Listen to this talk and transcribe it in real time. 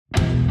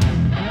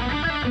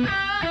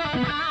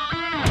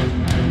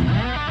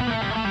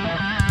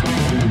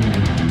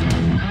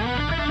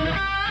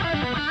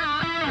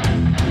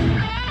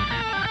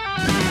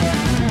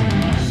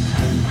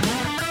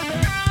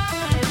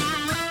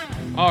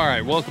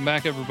right, welcome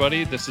back,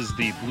 everybody. This is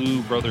the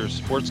Blue Brothers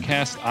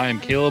Sportscast. I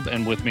am Caleb,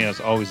 and with me, as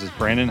always, is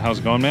Brandon. How's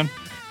it going, man?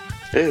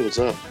 Hey, what's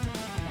up?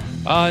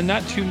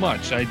 Not too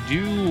much. I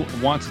do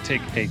want to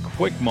take a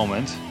quick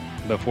moment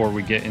before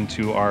we get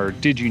into our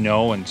Did You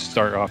Know and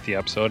start off the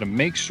episode and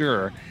make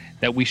sure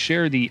that we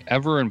share the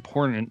ever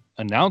important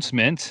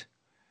announcement,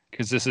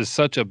 because this is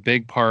such a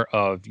big part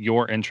of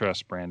your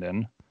interest,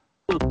 Brandon.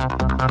 Uh-oh.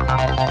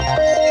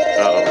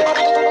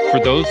 For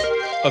those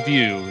of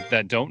you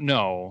that don't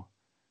know,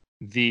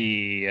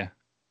 I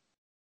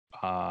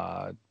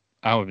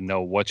don't even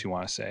know what you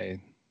want to say.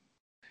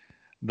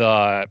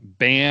 The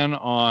ban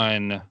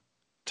on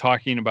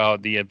talking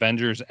about the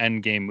Avengers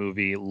Endgame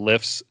movie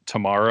lifts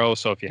tomorrow.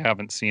 So if you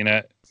haven't seen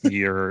it,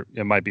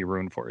 it might be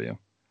ruined for you.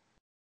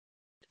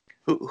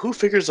 Who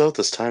figures out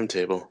this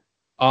timetable?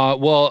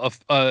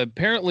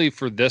 Apparently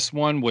for this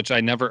one, which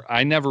I never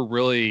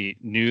really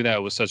knew that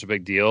it was such a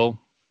big deal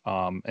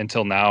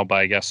until now. But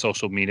I guess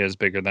social media is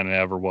bigger than it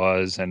ever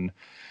was, and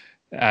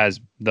as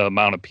the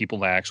amount of people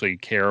that actually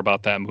care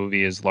about that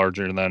movie is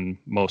larger than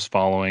most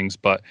followings.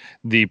 But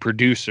the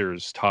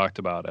producers talked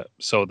about it,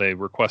 so they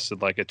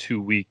requested like a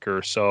 2-week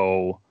or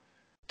so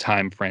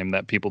time frame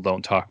that people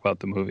don't talk about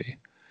the movie.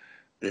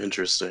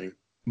 Interesting.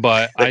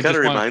 But that kind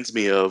of reminds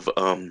me of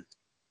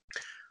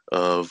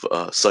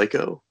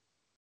Psycho.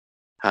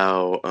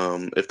 How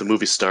if the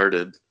movie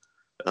started,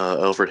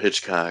 Alfred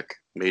Hitchcock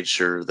made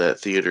sure that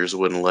theaters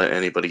wouldn't let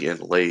anybody in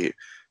late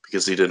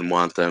because he didn't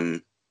want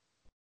them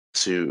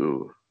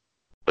to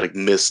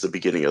miss the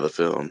beginning of the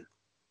film.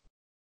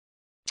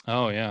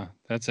 Oh yeah,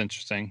 that's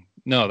interesting.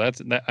 No, that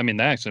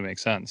actually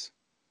makes sense.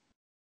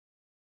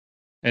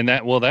 And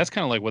that's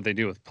kind of like what they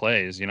do with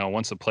plays. You know,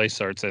 once the play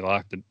starts, they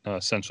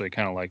essentially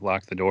kind of like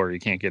lock the door. You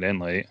can't get in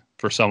late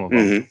for some of them.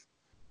 Mm-hmm.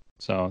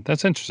 So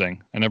that's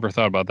interesting. I never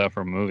thought about that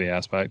from a movie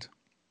aspect.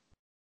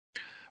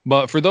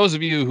 But for those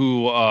of you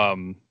who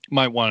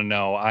might want to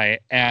know, I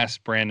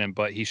asked Brandon,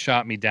 but he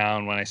shot me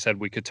down when I said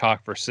we could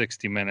talk for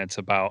 60 minutes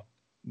about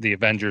the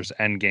Avengers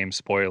Endgame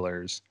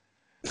spoilers.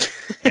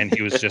 And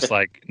he was just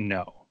like,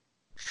 no.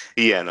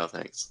 Yeah, no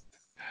thanks.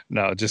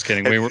 No, just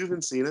kidding. Have you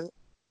even seen it?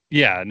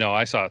 Yeah, no,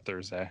 I saw it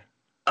Thursday.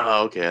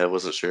 Oh, okay. I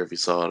wasn't sure if you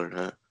saw it or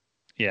not.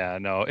 Yeah,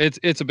 no,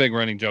 it's a big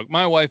running joke.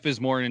 My wife is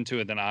more into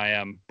it than I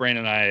am.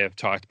 Brandon and I have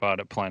talked about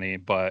it plenty,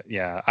 but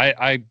yeah,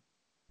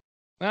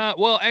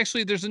 well,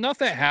 actually, there's enough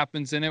that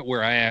happens in it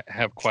where I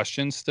have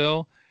questions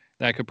still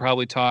that I could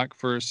probably talk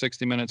for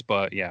 60 minutes.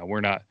 But yeah,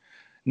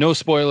 no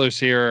spoilers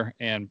here,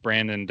 and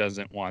Brandon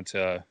doesn't want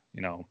to,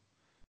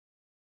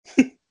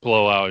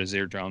 blow out his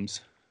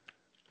eardrums.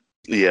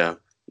 Yeah.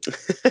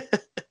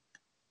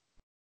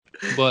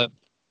 But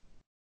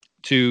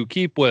to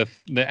keep with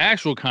the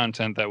actual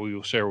content that we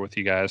will share with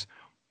you guys,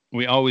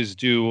 we always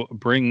do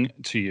bring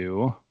to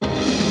you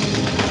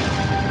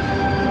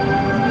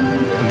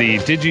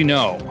the Did You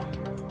Know?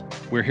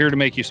 We're here to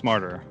make you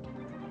smarter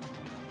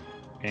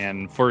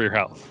and for your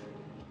health.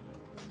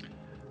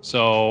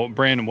 So,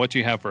 Brandon, what do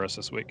you have for us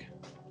this week?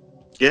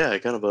 Yeah,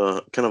 kind of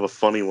a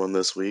funny one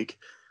this week.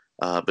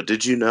 But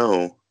did you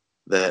know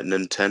that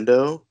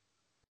Nintendo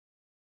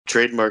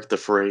trademarked the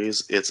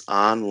phrase "It's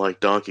on like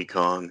Donkey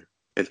Kong"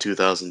 in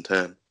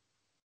 2010?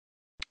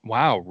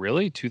 Wow,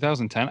 really?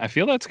 2010? I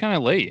feel that's kind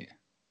of late.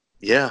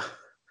 Yeah.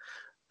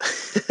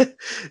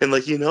 And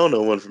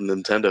no one from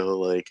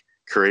Nintendo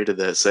created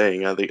that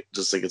saying. I think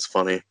it's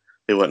funny.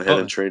 They went ahead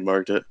and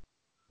trademarked it.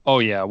 Oh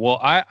yeah. Well,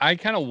 I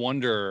kind of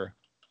wonder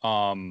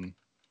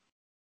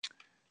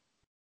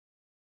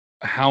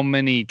how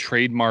many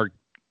trademark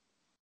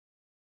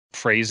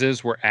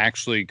phrases were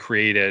actually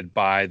created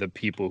by the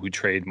people who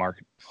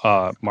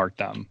marked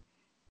them.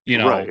 You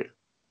know. Right.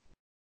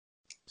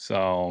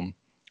 So,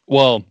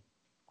 well,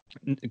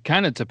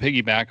 kind of to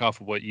piggyback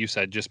off of what you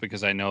said, just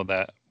because I know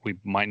that we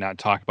might not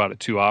talk about it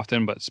too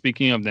often, but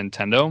speaking of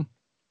Nintendo,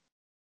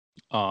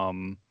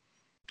 I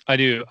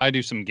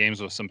do some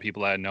games with some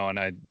people that I know, and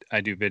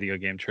I do video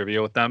game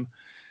trivia with them.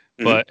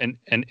 Mm-hmm. But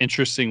an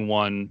interesting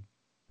one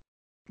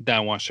that I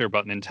want to share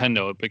about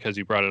Nintendo, because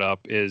you brought it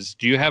up, is,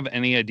 do you have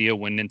any idea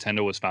when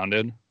Nintendo was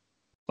founded?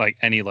 Like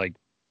any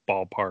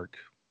ballpark?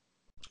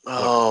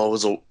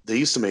 Oh, they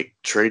used to make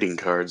trading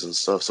cards and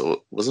stuff,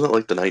 so wasn't it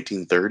like the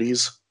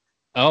 1930s?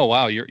 Oh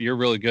wow, you're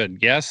really good.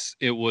 Yes,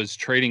 it was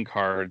trading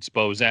cards,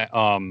 but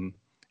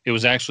it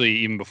was actually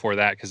even before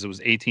that, because it was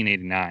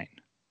 1889.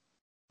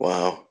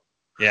 Wow.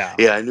 Yeah.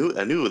 Yeah, I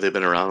knew they've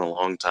been around a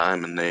long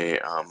time, and they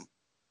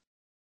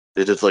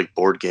did like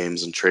board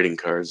games and trading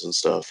cards and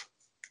stuff.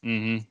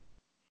 Mm-hmm.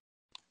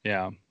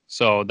 Yeah.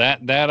 So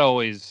that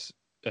always,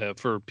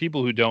 for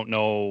people who don't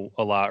know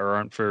a lot or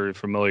aren't very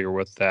familiar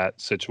with that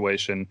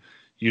situation,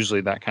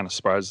 usually that kind of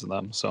surprises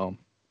them. So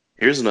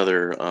here's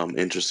another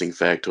interesting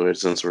factoid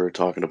since we're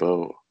talking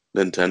about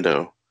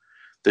Nintendo.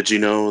 Did you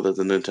know that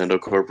the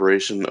Nintendo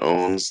Corporation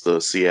owns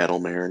the Seattle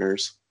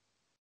Mariners?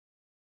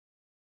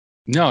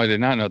 No, I did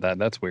not know that.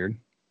 That's weird.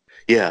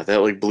 Yeah,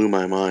 that blew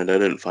my mind. I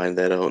didn't find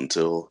that out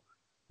until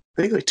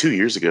I think 2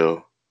 years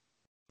ago.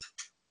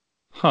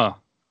 Huh.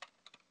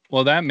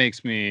 Well, that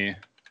makes me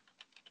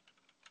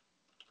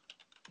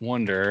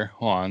wonder.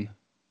 Hold on.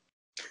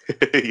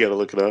 You gotta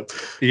look it up.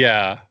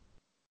 Yeah.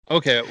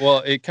 Okay. Well,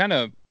 it kind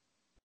of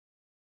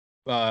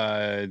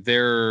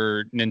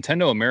their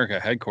Nintendo America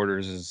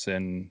headquarters is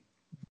in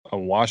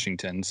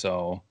Washington,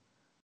 so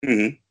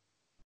Hmm.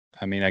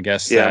 I mean, I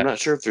guess Yeah, I'm that not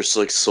sure if they're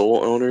like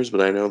sole owners,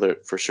 but I know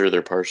that for sure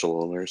they're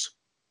partial owners.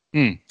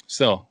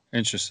 still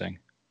interesting.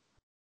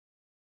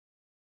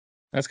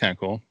 That's kind of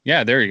cool.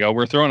 Yeah, there you go.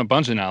 We're throwing a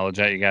bunch of knowledge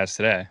at you guys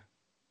today.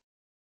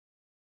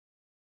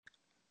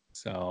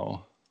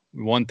 So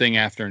one thing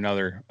after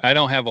another. I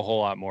don't have a whole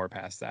lot more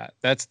past that.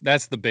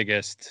 That's the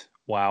biggest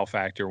wow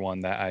factor one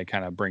that I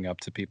kind of bring up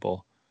to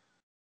people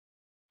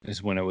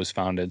is when it was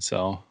founded.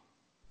 So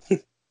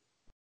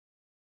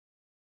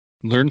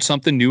learn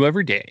something new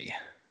every day.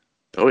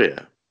 Oh yeah.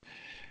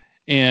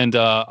 And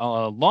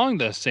along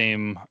the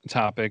same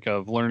topic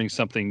of learning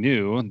something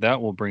new, that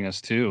will bring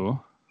us to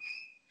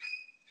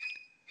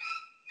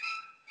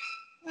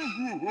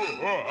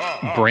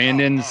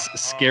Brandon's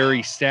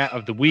scary stat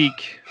of the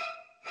week.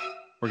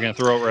 We're going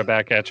to throw it right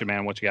back at you,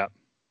 man. What you got?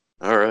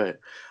 All right.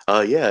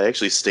 Yeah,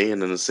 actually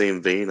staying in the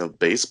same vein of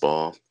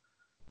baseball.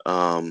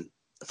 I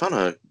found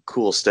a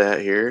cool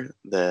stat here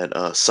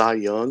that Cy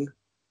Young,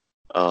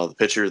 the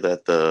pitcher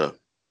that the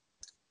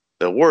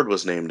award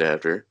was named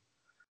after,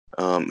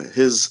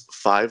 his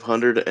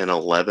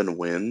 511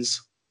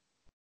 wins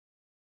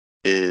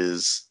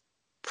is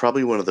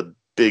probably one of the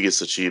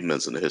biggest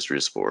achievements in the history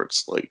of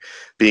sports. Like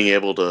being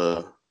able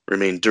to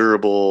remain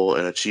durable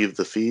and achieve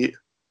the feat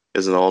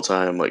is an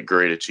all-time like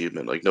great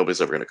achievement. Like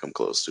nobody's ever going to come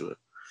close to it.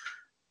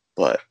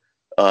 But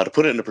to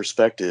put it into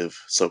perspective,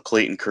 so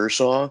Clayton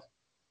Kershaw,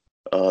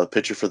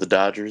 pitcher for the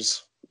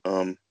Dodgers,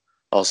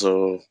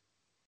 also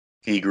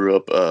he grew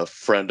up a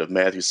friend of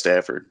Matthew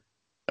Stafford,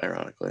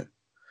 ironically.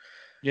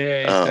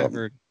 Yay, Um,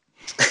 Stafford.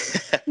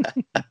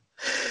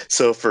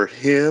 so for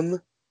him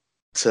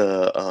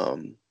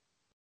to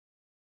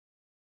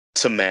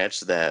to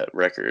match that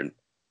record,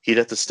 he'd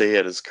have to stay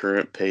at his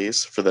current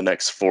pace for the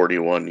next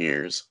 41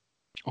 years.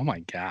 Oh my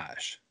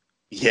gosh.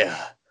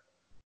 Yeah.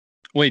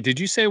 Wait, did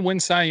you say when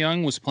Cy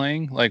Young was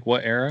playing? Like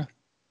what era?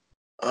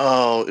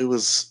 Oh, it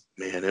was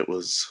man, it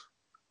was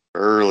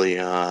early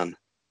on.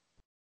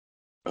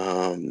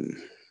 Um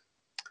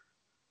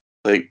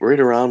like right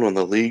around when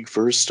the league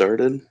first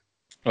started.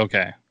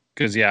 Okay.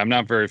 Because, yeah, I'm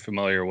not very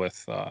familiar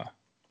with.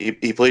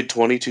 He played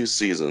 22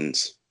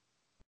 seasons.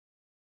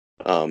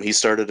 He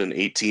started in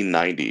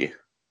 1890.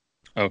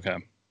 Okay.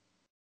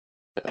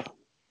 Yeah.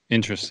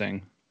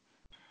 Interesting.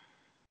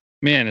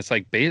 Man, it's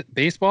like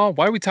baseball.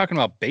 Why are we talking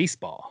about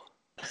baseball?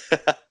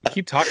 We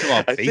keep talking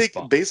about I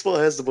baseball. think baseball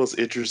has the most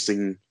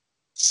interesting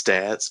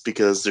stats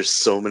because there's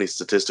so many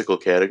statistical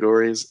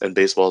categories, and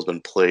baseball has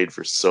been played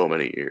for so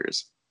many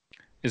years.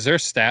 Is there a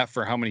stat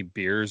for how many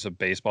beers a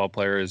baseball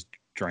player has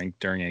drank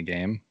during a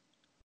game?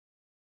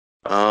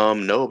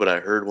 No, but I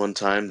heard one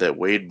time that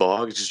Wade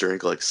Boggs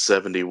drank like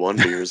 71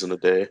 beers in a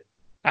day.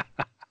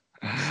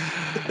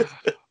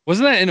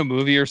 Wasn't that in a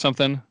movie or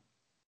something?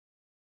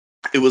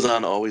 It was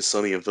on Always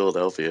Sunny in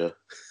Philadelphia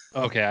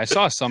Okay, I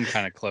saw some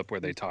kind of clip where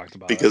they talked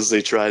about it. because they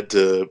tried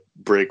to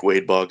break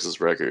Wade Boggs'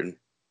 record.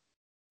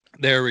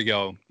 There we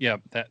go.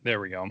 Yep, there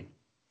we go.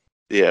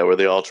 Yeah, where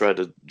they all tried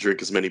to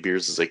drink as many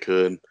beers as they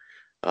could.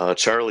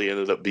 Charlie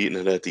ended up beating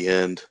it at the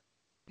end,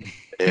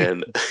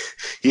 and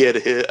he had to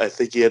hit. I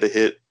think he had to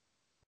hit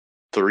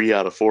 3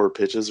 out of 4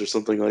 pitches or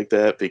something like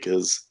that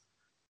because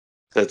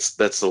that's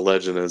the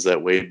legend is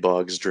that Wade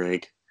Boggs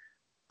drank.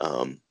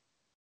 Um,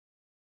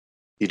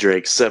 he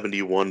drank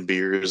 71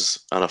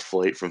 beers on a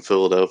flight from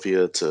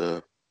Philadelphia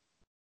to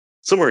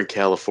somewhere in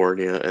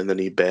California, and then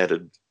he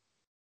batted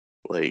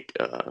like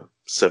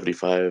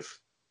 75%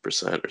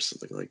 or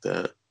something like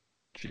that.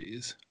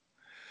 Jeez.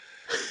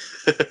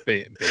 which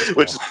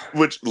Baseball.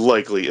 which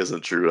likely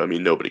isn't true. I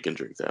mean, nobody can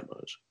drink that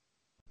much.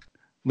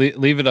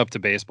 Leave it up to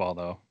baseball,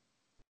 though.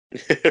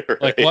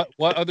 Like Right?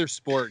 what other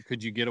sport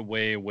could you get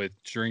away with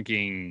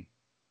drinking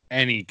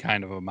any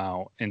kind of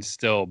amount and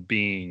still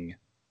being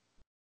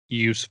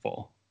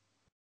useful?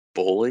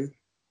 Bowling?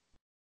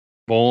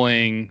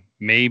 Bowling,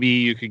 maybe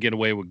you could get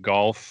away with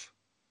golf.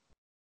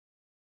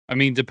 I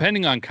mean,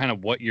 depending on kind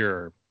of what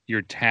your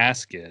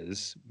task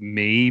is, Well,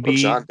 maybe.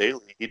 John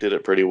Daly, he did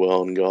it pretty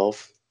well in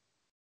golf.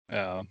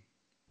 So,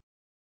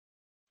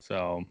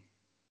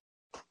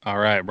 all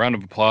right, round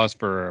of applause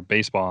for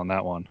baseball on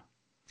that one.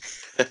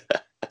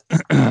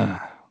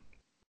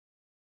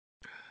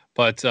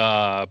 But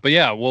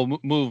yeah, we'll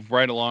move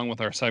right along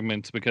with our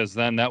segments because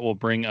then that will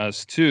bring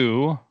us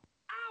to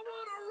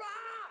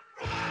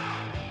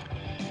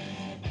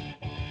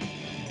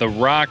the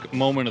rock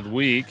moment of the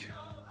week.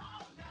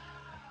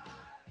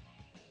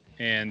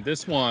 And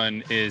this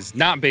one is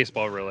not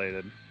baseball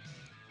related.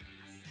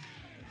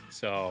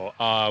 So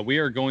we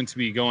are going to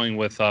be going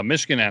with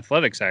Michigan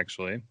Athletics,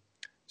 actually.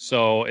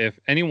 So if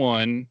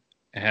anyone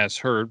has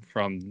heard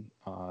from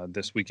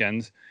this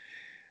weekend,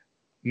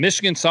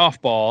 Michigan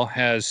softball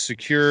has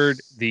secured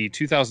the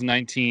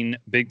 2019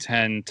 Big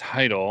Ten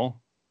title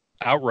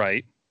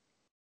outright.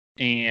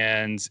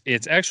 and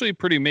it's actually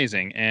pretty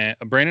amazing. And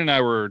Brandon and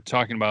I were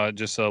talking about it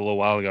just a little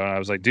while ago, and I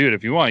was like, dude,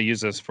 if you want to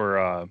use this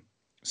for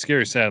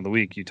scary stat of the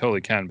week, you totally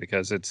can,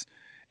 because it's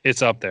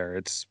up there.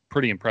 It's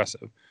pretty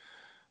impressive.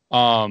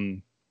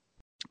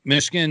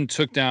 Michigan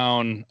took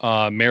down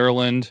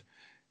Maryland,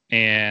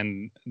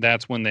 and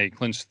that's when they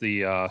clinched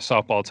the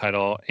softball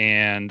title.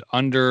 And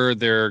under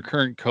their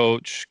current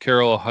coach,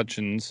 Carol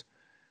Hutchins,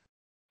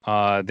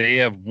 they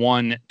have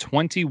won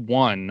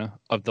 21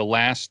 of the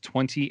last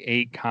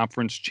 28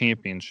 conference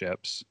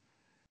championships,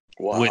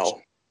 which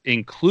Wow.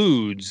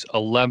 includes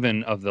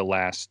 11 of the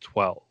last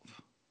 12.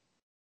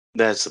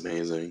 That's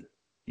amazing.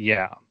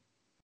 Yeah.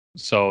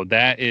 So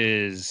that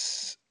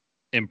is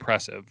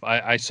impressive.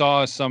 I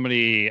saw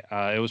somebody,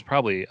 it was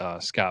probably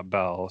Scott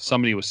Bell.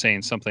 Somebody was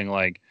saying something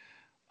like,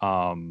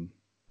 to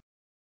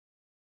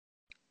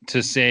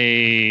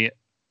say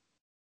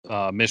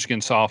Michigan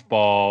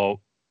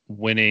softball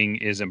winning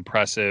is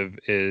impressive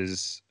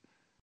is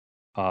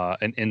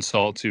an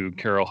insult to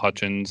Carol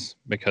Hutchins,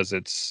 because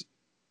it's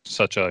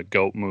such a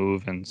GOAT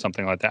move and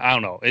something like that. I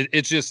don't know.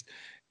 It's just,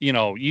 you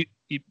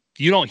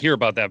don't hear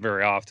about that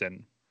very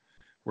often,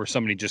 where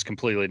somebody just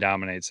completely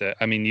dominates it.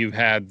 I mean, you've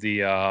had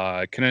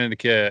the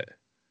Connecticut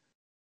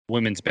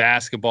women's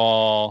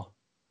basketball.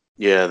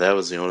 Yeah, that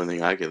was the only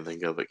thing I could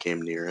think of that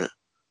came near it.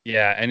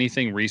 Yeah,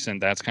 anything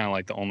recent, that's kind of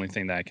like the only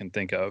thing that I can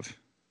think of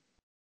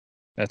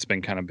that's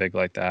been kind of big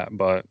like that.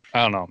 But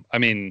I don't know. I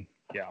mean,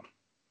 yeah.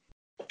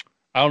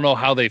 I don't know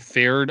how they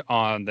fared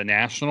on the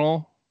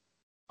national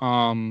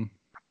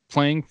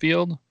playing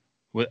field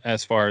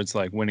as far as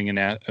like winning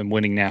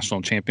winning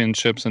national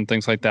championships and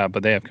things like that,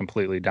 but they have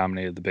completely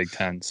dominated the Big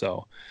Ten.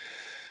 So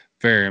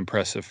very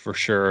impressive for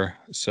sure.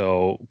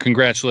 So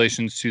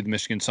congratulations to the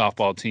Michigan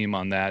softball team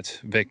on that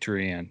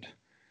victory, and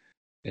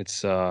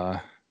it's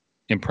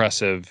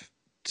impressive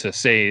to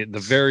say the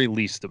very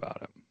least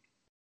about it.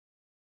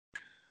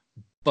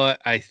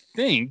 But I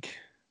think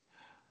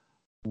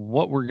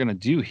what we're going to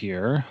do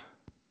here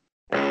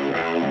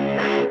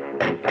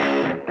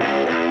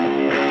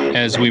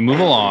as we move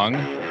along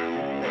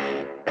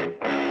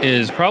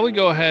is probably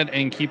go ahead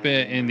and keep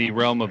it in the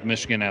realm of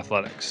Michigan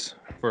athletics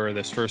for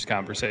this first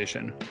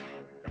conversation.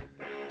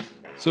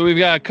 So we've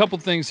got a couple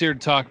things here to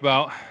talk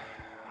about.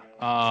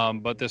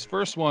 But this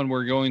first one,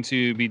 we're going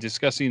to be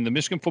discussing the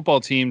Michigan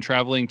football team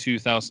traveling to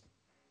South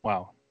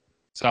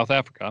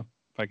Africa,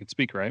 if I could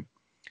speak right.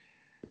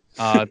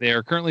 They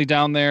are currently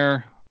down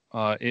there.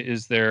 It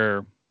is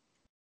their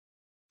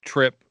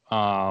trip,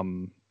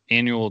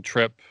 annual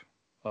trip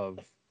of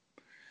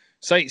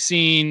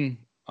sightseeing,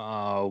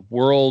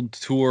 world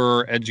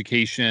tour,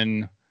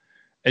 education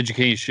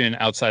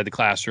outside the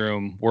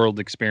classroom, world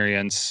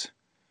experience,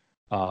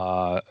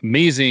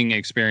 amazing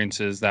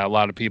experiences that a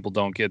lot of people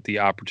don't get the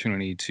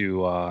opportunity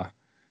to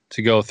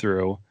go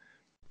through.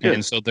 Yeah.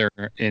 And so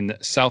they're in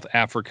South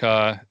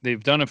Africa.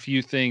 They've done a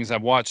few things.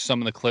 I've watched some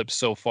of the clips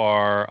so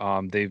far.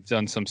 They've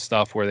done some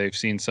stuff where they've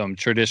seen some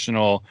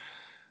traditional,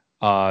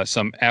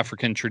 some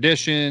African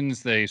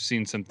traditions. They've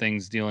seen some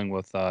things dealing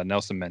with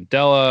Nelson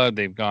Mandela.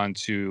 They've gone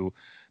to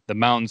the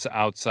mountains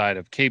outside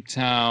of Cape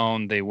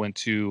Town. They went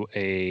to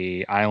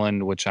a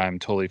island, which I'm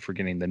totally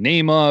forgetting the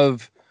name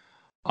of.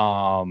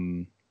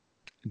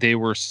 They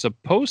were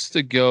supposed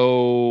to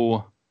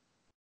go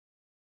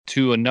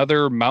to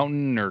another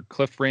mountain or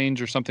cliff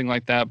range or something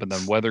like that, but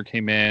then weather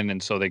came in,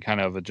 and so they kind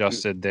of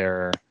adjusted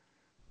their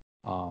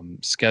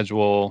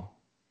schedule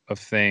of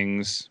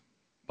things.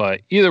 But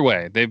either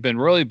way, they've been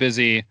really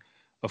busy.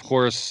 Of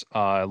course,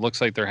 it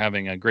looks like they're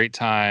having a great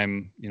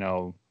time.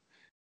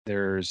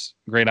 There's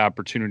great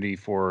opportunity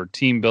for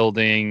team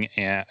building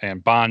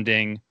and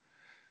bonding.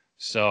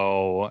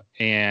 So,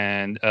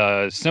 and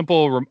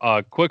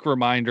quick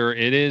reminder,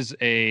 it is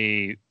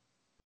a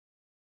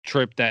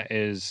trip that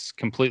is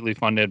completely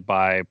funded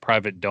by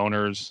private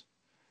donors.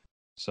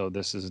 So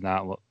this is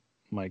not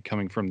like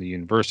coming from the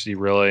university,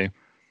 really.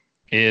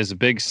 It is a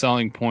big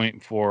selling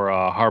point for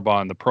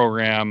Harbaugh and the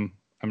program.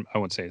 I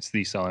wouldn't say it's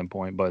the selling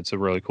point, but it's a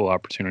really cool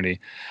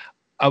opportunity.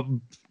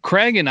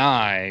 Craig and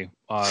I,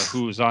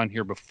 who was on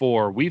here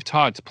before, we've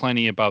talked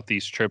plenty about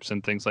these trips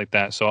and things like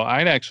that. So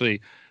I'd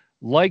actually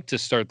like to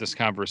start this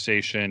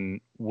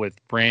conversation with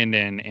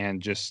Brandon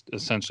and just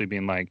essentially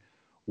being like,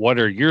 what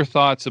are your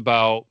thoughts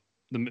about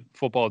the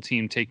football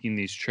team taking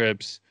these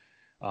trips?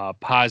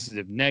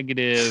 Positive,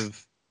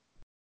 negative,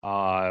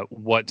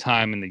 what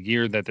time in the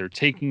year that they're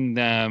taking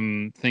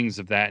them, things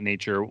of that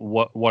nature.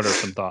 What are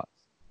some thoughts?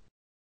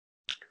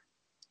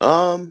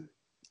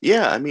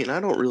 Yeah, I mean,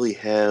 I don't really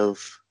have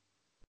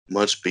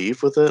much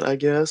beef with it, I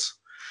guess.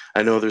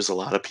 I know there's a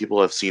lot of people,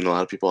 I've seen a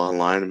lot of people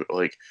online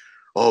like,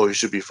 oh, you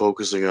should be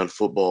focusing on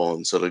football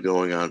instead of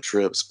going on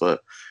trips.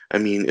 But I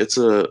mean,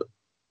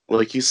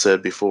 like you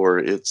said before,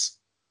 it's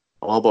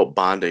all about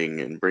bonding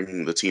and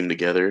bringing the team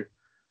together.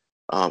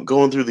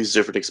 Going through these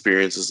different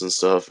experiences and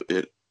stuff,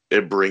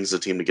 it brings the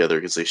team together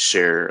because they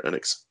share an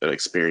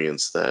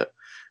experience that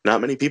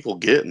not many people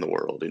get in the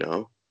world,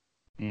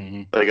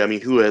 Mm-hmm. Like, I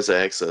mean, who has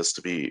access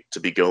to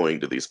be going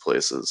to these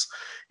places?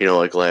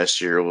 Like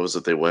last year, what was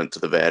it? They went to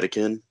the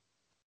Vatican.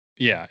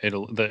 Yeah,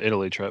 the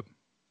Italy trip.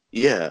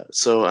 Yeah,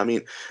 so I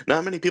mean,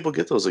 not many people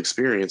get those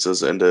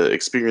experiences, and to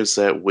experience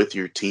that with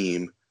your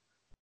team,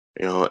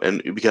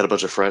 and we got a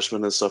bunch of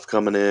freshmen and stuff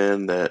coming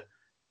in that,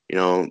 you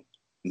know,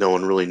 no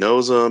one really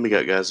knows them. You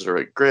got guys that are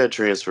like grad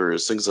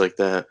transfers, things like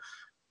that.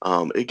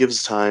 It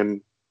gives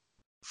time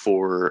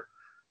for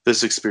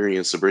this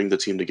experience to bring the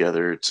team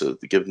together to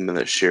give them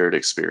that shared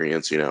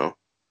experience.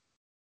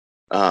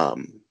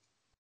 Um,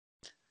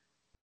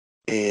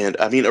 and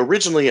I mean,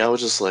 originally I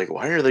was just like,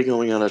 why are they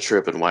going on a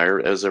trip and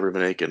has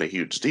everyone making a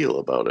huge deal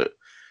about it?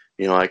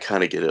 I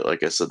kind of get it.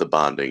 Like I said, the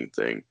bonding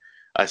thing.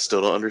 I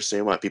still don't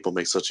understand why people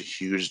make such a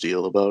huge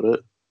deal about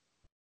it.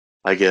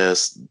 I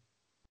guess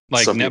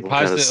Like some net people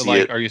kind of positive, see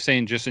like it. are you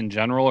saying just in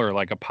general or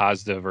like a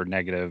positive or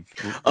negative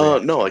No,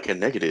 reaction? like a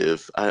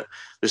negative.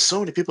 There's so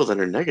many people that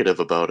are negative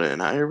about it,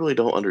 and I really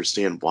don't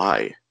understand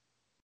why.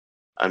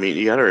 I mean,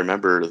 you got to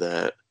remember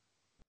that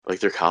like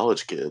they're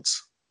college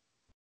kids.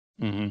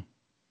 Hmm.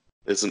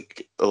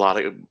 Isn't a lot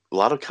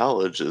of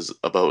college is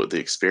about the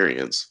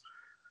experience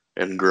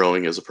and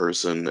growing as a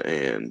person,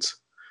 and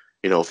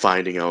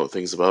finding out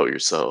things about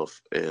yourself,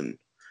 and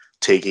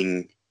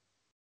taking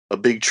a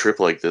big trip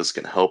like this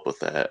can help with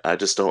that. I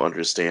just don't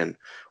understand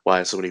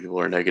why so many people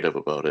are negative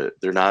about it.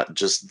 They're not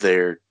just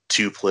there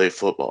to play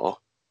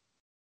football.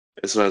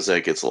 And sometimes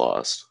that gets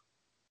lost.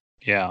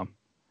 Yeah.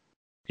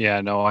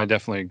 Yeah, no, I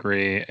definitely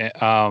agree.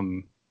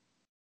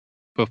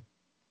 But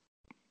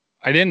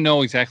I didn't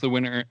know exactly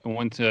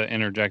when to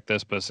interject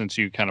this, but since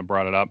you kind of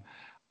brought it up,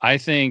 I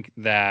think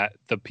that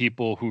the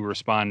people who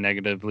respond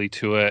negatively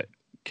to it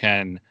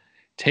can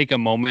take a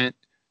moment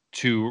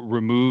to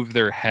remove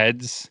their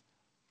heads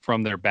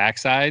from their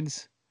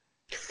backsides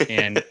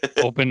and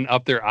open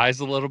up their eyes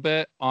a little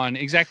bit on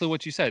exactly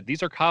what you said.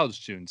 These are college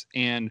students,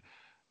 and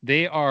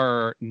they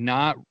are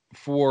not,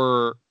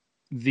 for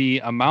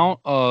the amount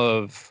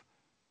of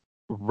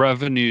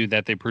revenue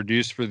that they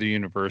produce for the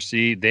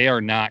university, they are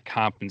not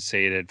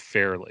compensated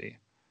fairly.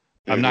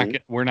 Hmm.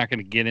 We're not going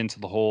to get into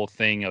the whole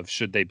thing of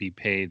should they be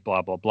paid,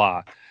 blah, blah,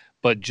 blah.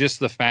 But just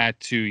the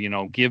fact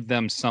to, give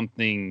them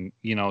something,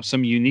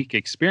 some unique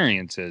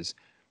experiences.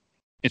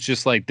 It's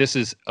just like this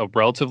is a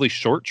relatively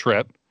short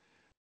trip.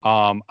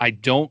 I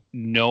don't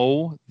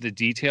know the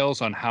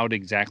details on how it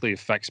exactly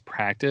affects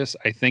practice.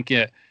 I think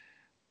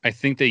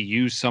they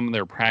use some of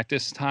their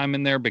practice time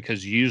in there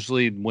because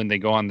usually when they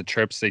go on the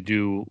trips, they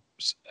do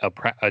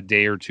a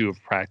day or two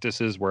of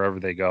practices wherever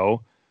they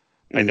go.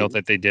 I know Hmm.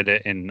 that they did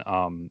it in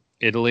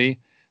Italy,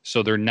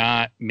 so they're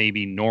not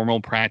maybe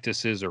normal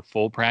practices or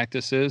full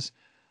practices.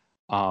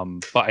 But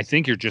I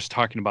think you're just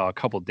talking about a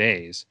couple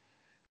days,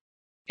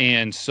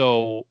 and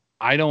so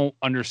I don't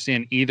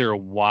understand either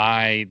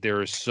why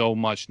there is so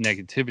much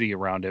negativity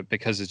around it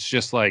because it's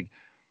just like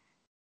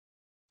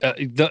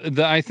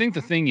the I think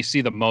the thing you see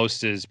the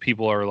most is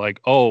people are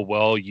like, oh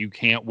well, you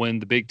can't win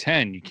the Big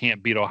Ten, you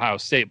can't beat Ohio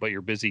State, but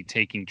you're busy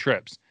taking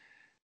trips.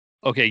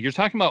 Okay, you're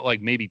talking about like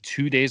maybe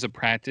 2 days of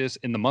practice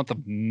in the month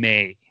of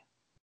May.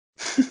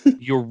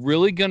 You're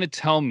really going to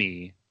tell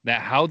me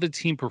that how the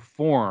team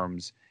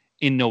performs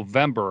in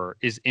November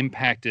is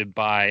impacted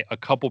by a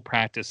couple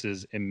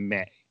practices in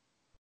May?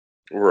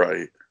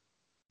 Right.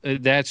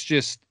 That's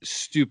just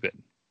stupid.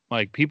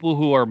 Like people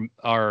who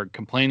are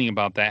complaining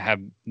about that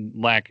have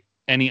lack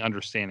any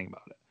understanding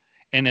about it.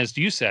 And as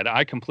you said,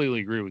 I completely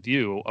agree with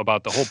you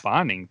about the whole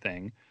bonding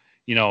thing.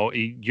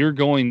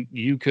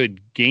 You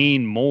could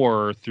gain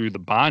more through the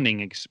bonding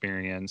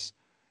experience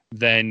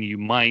than you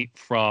might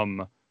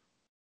from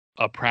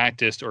a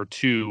practice or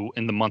two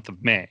in the month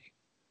of May.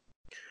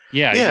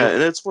 Yeah, Yeah, you'll.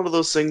 and it's one of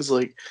those things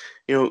like,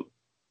 you know,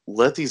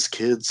 let these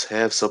kids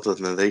have something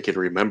that they can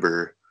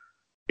remember,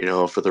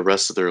 for the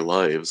rest of their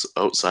lives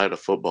outside of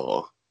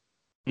football.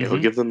 Hmm.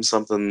 Give them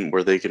something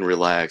where they can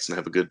relax and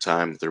have a good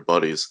time with their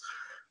buddies,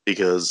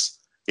 because,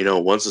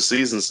 once the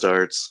season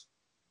starts,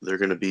 they're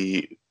going to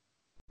be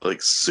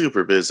like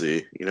super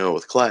busy,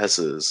 with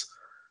classes,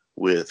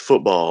 with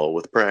football,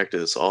 with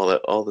practice,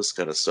 all this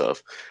kind of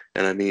stuff.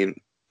 And I mean,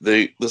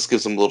 this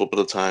gives them a little bit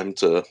of time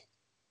to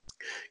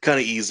kind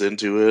of ease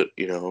into it,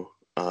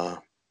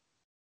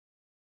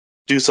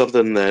 do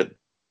something that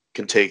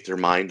can take their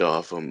mind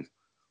off them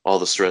all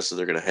the stress that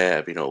they're going to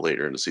have,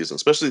 later in the season,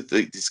 especially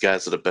these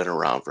guys that have been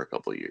around for a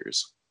couple of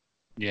years.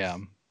 Yeah,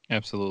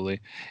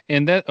 absolutely.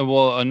 And that,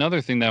 well, another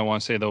thing that I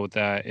want to say though with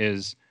that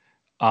is,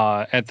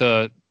 at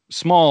the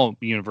small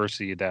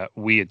university that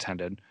we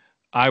attended,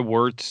 I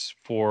worked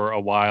for a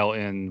while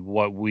in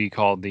what we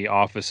called the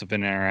Office of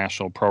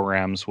International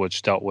Programs,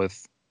 which dealt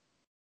with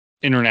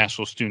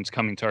international students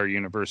coming to our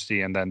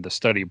university and then the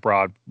study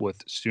abroad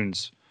with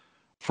students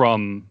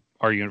from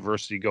our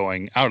university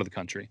going out of the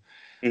country.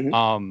 Hmm.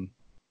 Um,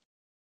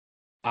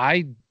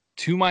 I,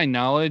 to my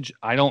knowledge,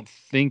 I don't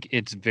think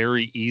it's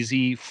very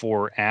easy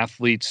for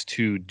athletes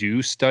to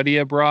do study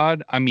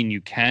abroad. I mean, you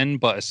can,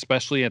 but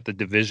especially at the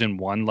Division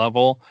 1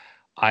 level,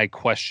 I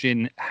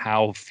question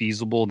how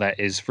feasible that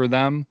is for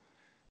them.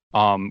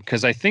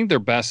 Because I think their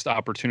best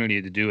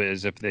opportunity to do it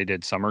is if they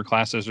did summer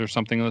classes or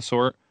something of the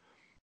sort.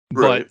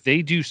 Right. but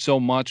they do so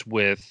much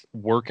with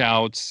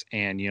workouts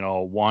and,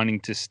 wanting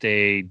to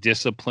stay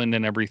disciplined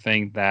and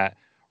everything that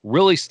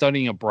really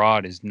studying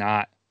abroad is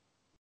not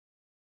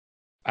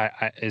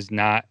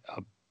a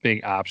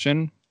big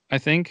option, I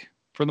think,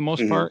 for the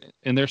most Hmm. part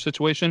in their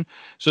situation.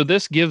 So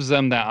this gives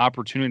them that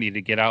opportunity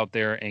to get out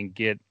there and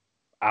get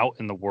out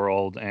in the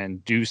world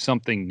and do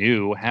something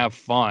new, have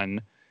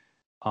fun.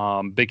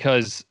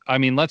 Because I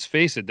mean, let's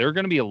face it, there are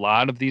going to be a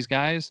lot of these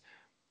guys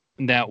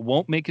that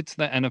won't make it to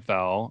the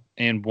NFL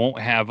and won't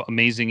have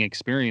amazing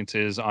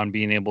experiences on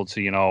being able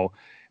to,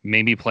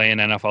 maybe play an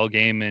NFL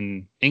game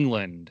in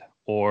England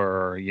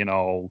or,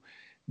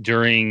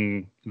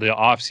 during the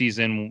off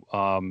season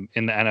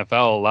in the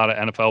NFL, a lot of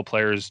NFL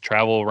players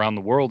travel around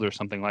the world or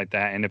something like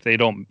that. And if they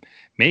don't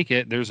make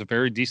it, there's a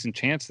very decent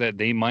chance that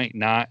they might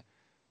not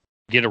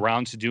get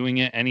around to doing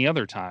it any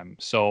other time.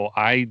 So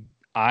I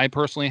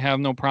personally have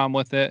no problem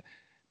with it.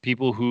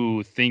 People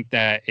who think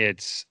that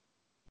it's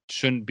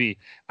shouldn't be.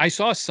 I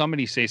saw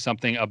somebody say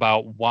something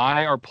about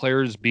why are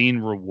players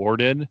being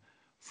rewarded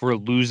for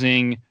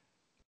losing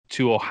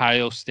to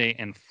Ohio State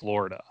and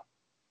Florida.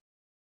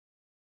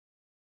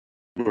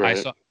 I Right.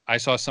 saw I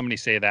saw somebody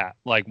say that.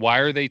 Like, why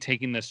are they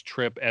taking this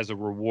trip as a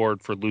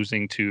reward for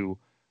losing to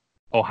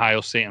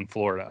Ohio State and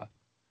Florida?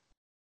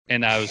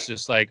 And I was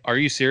just like, are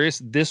you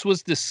serious? This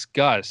was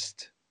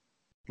discussed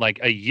like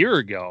a year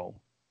ago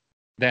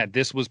that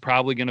this was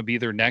probably going to be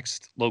their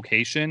next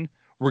location,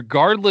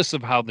 regardless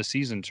of how the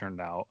season turned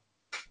out.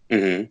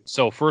 Hmm.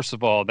 So first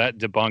of all, that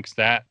debunks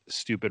that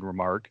stupid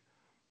remark.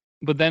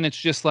 But then it's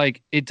just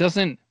like it's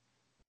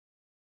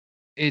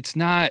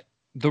not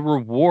the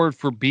reward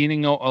for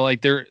beating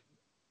like there.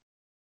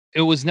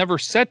 It was never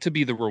set to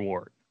be the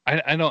reward.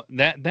 I don't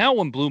that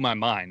one blew my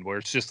mind. Where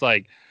it's just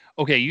like,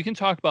 okay, you can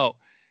talk about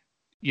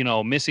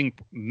missing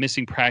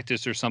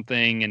practice or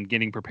something and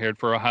getting prepared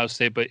for Ohio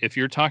State, but if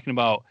you're talking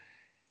about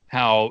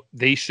how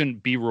they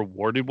shouldn't be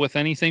rewarded with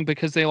anything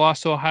because they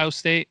lost to Ohio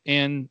State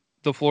and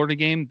the Florida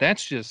game,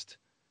 that's just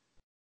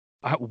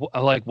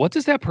like, what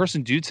does that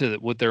person do to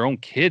with their own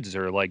kids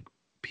or like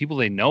people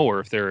they know, or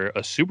if they're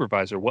a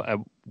supervisor?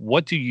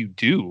 What do you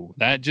do?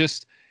 That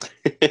just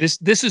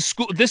this is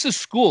school. This is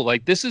school.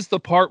 Like, this is the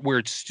part where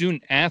it's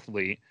student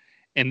athlete,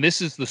 and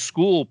this is the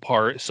school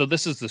part. So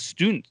this is the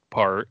student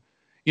part.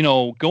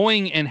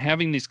 Going and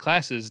having these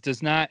classes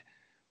does not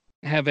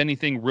have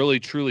anything really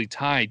truly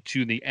tied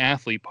to the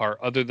athlete part,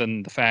 other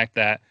than the fact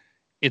that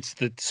it's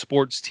the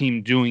sports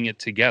team doing it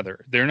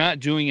together. They're not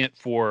doing it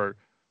for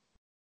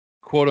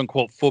quote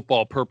unquote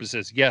football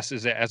purposes. Yes,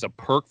 is it as a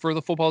perk for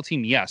the football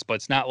team? Yes, but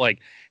it's not like,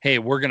 hey,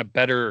 we're going to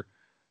better,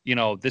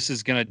 this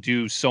is going to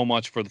do so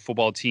much for the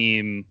football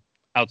team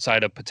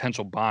outside of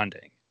potential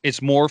bonding.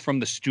 It's more from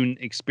the student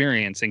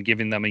experience and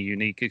giving them a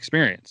unique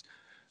experience.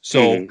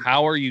 So Hmm.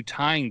 how are you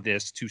tying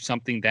this to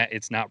something that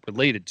it's not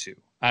related to?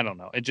 I don't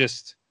know. It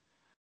just,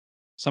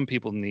 some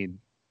people need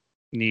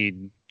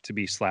to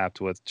be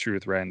slapped with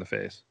truth right in the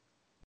face.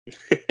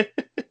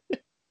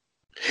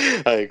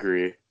 I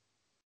agree.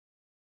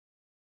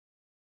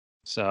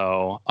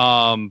 So,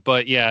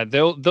 but yeah,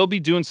 they'll be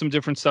doing some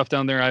different stuff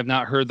down there. I've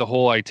not heard the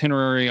whole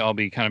itinerary. I'll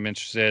be kind of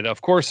interested.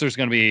 Of course, there's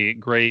going to be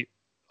great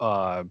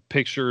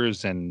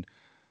pictures and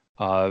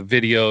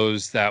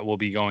videos that will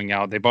be going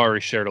out. They've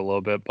already shared a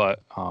little bit,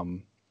 but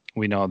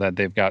we know that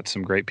they've got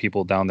some great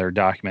people down there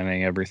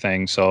documenting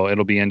everything. So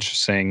it'll be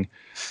interesting.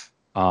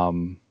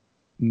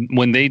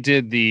 When they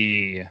did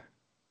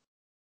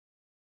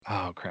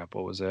oh crap,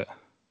 what was it?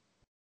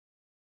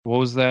 What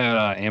was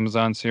that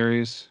Amazon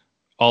series?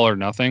 All or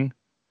Nothing.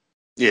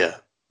 Yeah.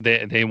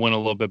 They went a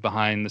little bit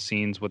behind the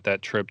scenes with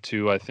that trip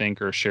too, I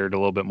think, or shared a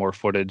little bit more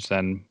footage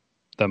than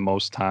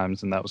most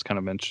times, and that was kind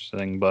of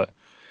interesting. But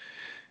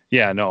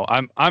yeah, no,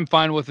 I'm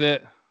fine with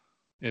it.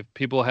 If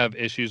people have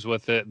issues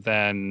with it,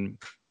 then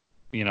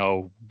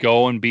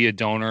go and be a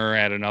donor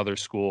at another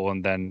school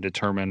and then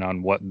determine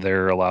on what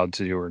they're allowed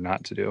to do or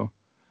not to do.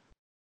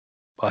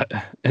 But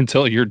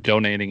until you're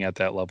donating at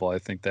that level, I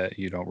think that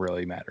you don't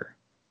really matter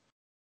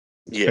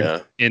Yeah.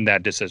 in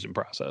that decision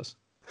process.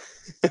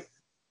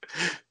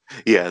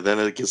 Yeah, then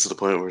it gets to the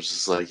point where it's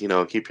just like,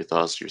 keep your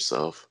thoughts to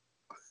yourself.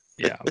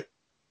 Yeah.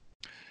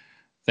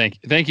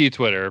 Thank you,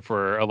 Twitter,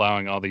 for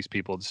allowing all these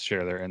people to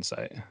share their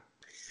insight.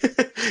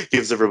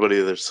 Gives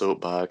everybody their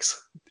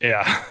soapbox.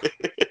 Yeah.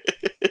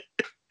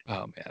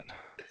 Oh man.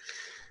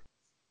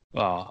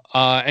 Well,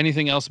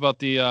 anything else about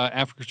the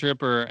Africa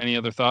trip, or any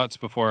other thoughts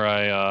before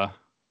I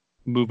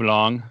move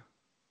along?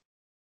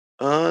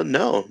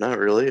 No, not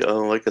really.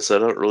 Like I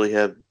said, I don't really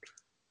have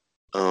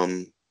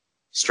um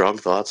strong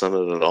thoughts on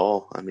it at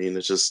all. I mean,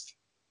 it's just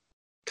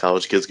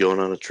college kids going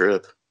on a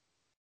trip.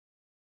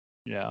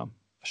 Yeah,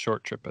 a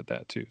short trip at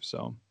that too.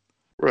 So,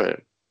 Right.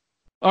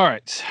 all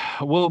right,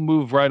 we'll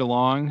move right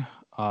along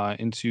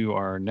into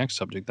our next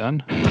subject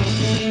then.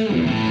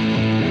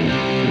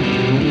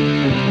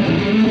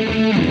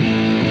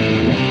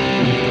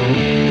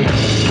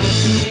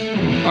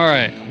 All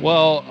right.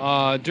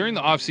 Well, during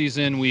the off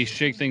season, we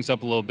shake things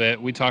up a little bit.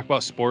 We talk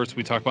about sports.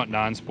 We talk about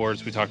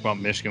non-sports. We talk about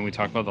Michigan. We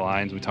talk about the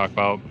Lions. We talk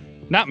about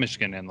not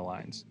Michigan and the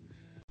Lions.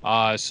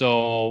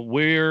 So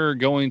we're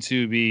going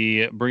to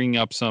be bringing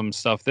up some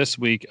stuff this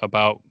week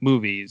about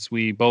movies.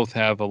 We both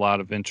have a lot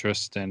of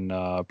interest and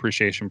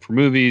appreciation for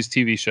movies,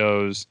 TV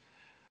shows,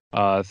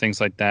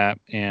 things like that.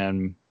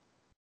 And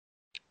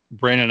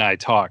Brandon and I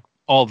talk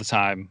all the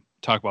time,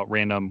 talk about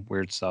random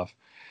weird stuff,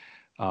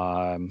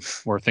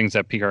 or things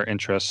that pique our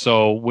interest.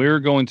 So we're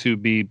going to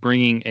be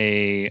bringing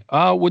a.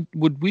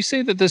 Would we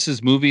say that this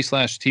is movie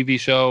slash TV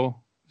show?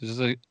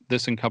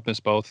 This encompass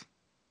both?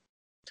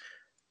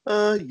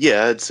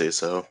 Yeah, I'd say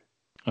so.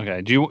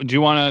 Okay. Do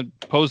you want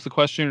to pose the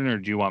question, or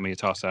do you want me to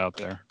toss it out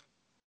there?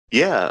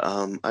 Yeah,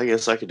 I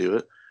guess I could do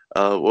it.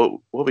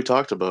 What we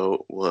talked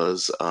about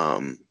was,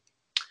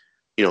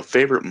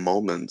 favorite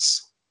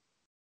moments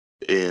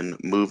in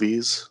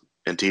movies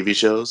and TV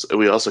shows, and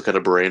we also kind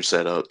of branched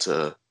that out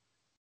to,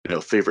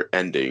 favorite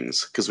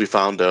endings, because we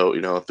found out,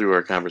 through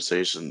our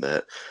conversation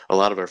that a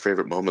lot of our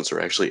favorite moments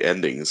were actually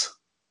endings.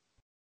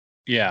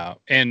 Yeah,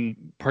 and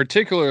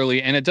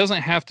particularly, and it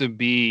doesn't have to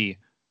be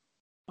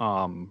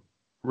um,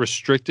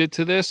 restricted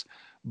to this,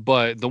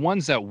 but the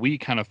ones that we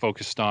kind of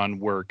focused on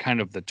were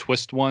kind of the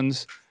twist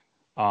ones,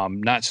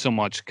 not so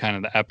much kind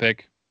of the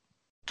epic,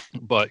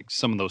 but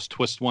some of those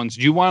twist ones.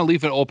 Do you want to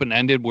leave it open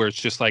ended where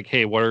it's just like,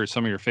 hey, what are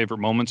some of your favorite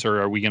moments,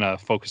 or are we gonna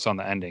focus on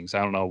the endings?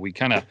 I don't know. We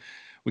kind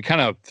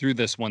of threw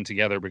this one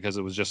together because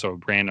it was just a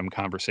random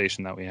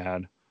conversation that we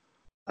had.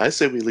 I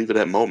say we leave it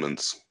at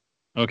moments.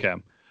 Okay.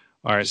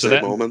 All right. Just So say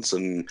that moments,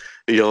 and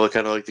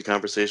kind of like the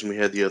conversation we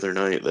had the other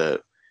night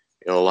that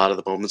a lot of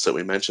the moments that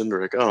we mentioned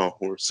are like, oh,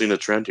 we're seeing a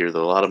trend here that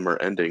a lot of them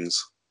are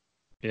endings.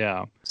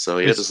 yeah. So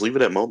yeah, It's just leave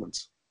it at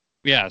moments.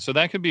 Yeah, so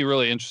that could be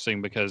really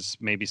interesting because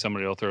maybe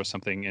somebody will throw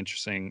something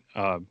interesting,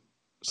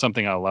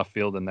 something out of left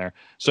field in there.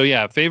 So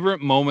yeah,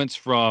 favorite moments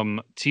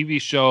from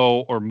TV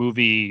show or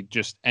movie,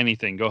 just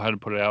anything. Go ahead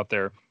and put it out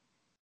there,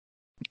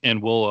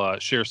 and we'll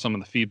share some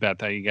of the feedback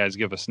that you guys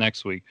give us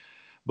next week.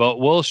 But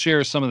we'll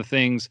share some of the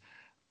things.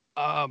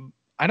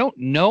 I don't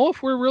know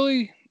if we're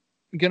really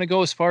gonna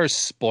go as far as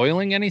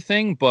spoiling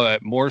anything,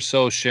 but more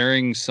so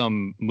sharing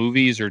some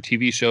movies or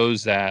TV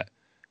shows that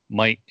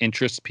might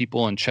interest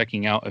people in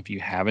checking out if you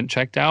haven't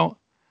checked out.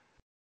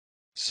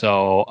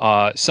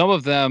 So some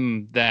of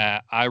them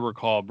that I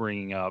recall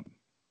bringing up,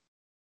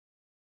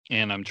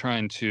 and I'm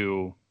trying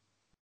to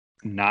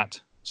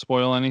not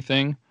spoil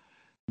anything,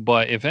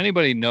 but if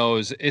anybody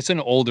knows, it's an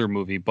older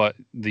movie, but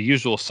The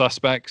Usual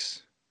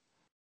Suspects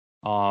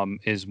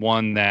is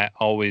one that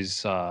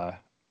always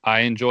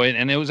I enjoyed.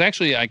 And it was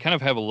actually, I kind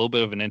of have a little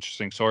bit of an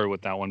interesting story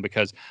with that one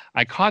because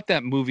I caught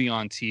that movie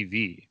on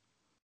TV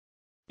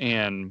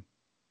and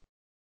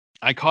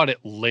I caught it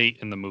late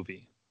in the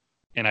movie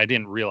and I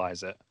didn't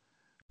realize it.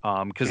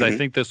 Because I Hmm.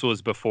 think this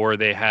was before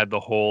they had the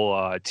whole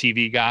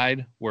TV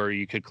guide where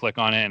you could click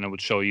on it and it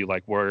would show you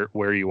like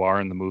where you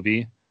are in the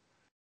movie.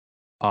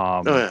 Oh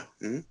Um, yeah.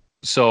 Hmm.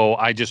 so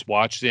I just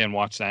watched it and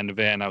watched the end of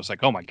it, and I was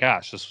like, "Oh my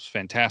gosh, this was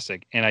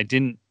fantastic!" And I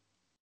didn't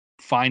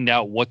find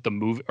out what the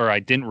movie, or I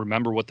didn't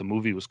remember what the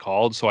movie was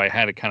called, so I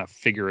had to kind of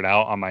figure it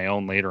out on my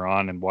own later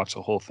on and watch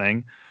the whole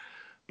thing.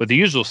 But The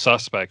Usual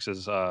Suspects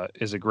is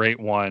a great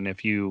one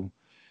if you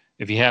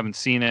haven't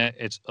seen it.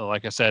 It's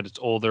like I said, it's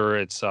older.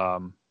 It's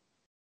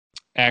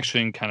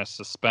action, kind of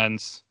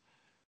suspense.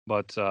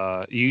 But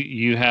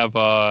you have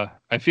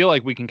I feel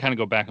like we can kind of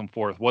go back and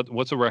forth.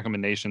 What's a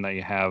recommendation that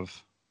you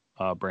have,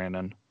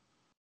 Brandon?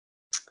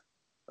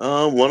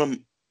 Uh, one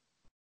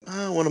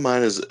of one of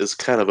mine is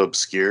kind of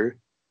obscure.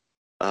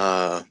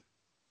 Uh,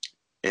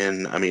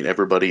 and I mean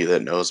everybody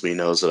that knows me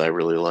knows that I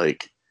really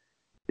like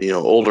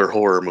older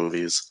horror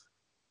movies,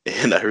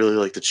 and I really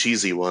like the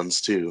cheesy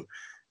ones too.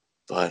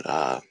 But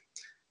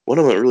one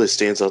of them that really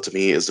stands out to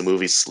me is the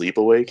movie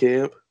Sleepaway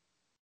Camp.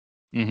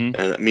 Mm-hmm.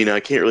 And I mean, I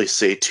can't really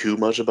say too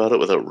much about it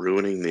without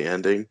ruining the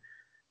ending.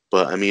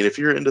 But I mean, if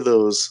you're into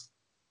those,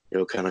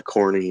 kind of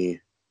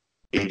corny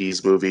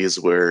 80s movies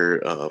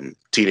where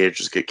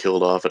teenagers get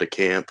killed off at a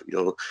camp,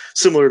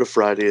 similar to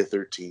Friday the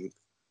 13th,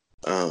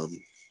 um,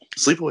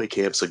 Sleepaway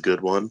Camp's a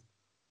good one.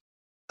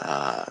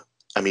 Uh,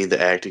 I mean,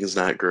 the acting's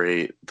not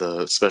great.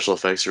 The special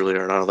effects really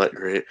aren't all that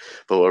great.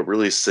 But what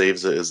really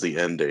saves it is the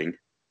ending.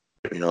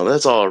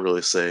 That's all I'll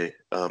really say.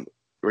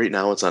 Right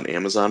now, it's on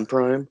Amazon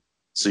Prime,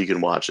 so you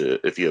can watch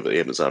it if you have an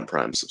Amazon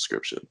Prime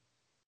subscription.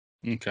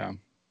 Okay,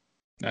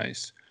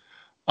 nice.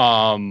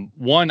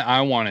 One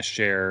I want to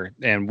share,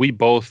 and we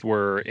both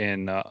were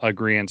in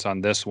agreement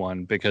on this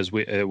one because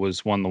it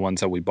was one of the ones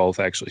that we both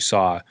actually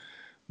saw.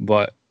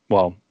 But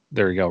well,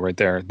 there you go, right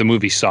there. The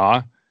movie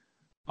Saw,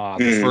 the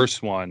Mm.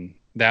 first one,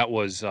 that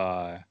was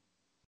I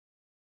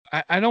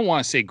don't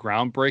want to say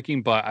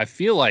groundbreaking, but I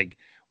feel like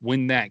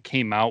when that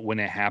came out, when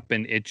it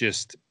happened, it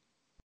just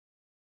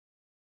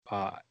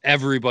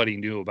everybody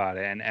knew about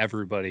it, and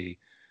everybody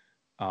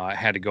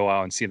had to go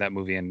out and see that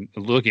movie. And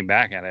looking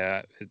back at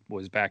it, it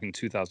was back in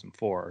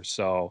 2004.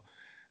 So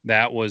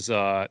that was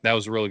a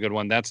really good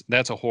one. That's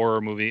a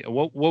horror movie.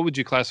 What would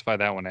you classify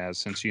that one as,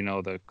 since you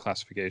know the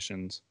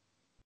classifications?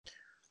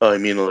 I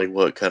mean, like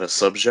what kind of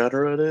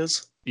subgenre it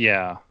is?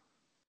 Yeah.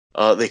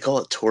 They call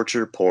it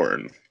torture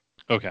porn.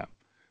 Okay.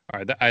 All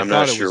right, I I'm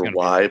not thought it was sure going to be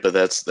why, that. but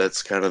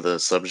that's kind of the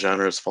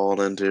subgenre it's fallen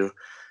into.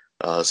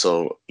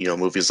 So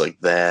movies like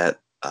that,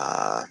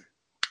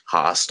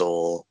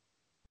 Hostel,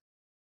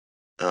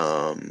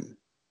 um,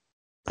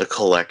 The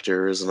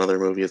Collector is another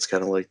movie. It's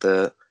kind of like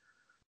that.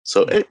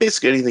 So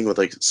basically anything with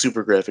like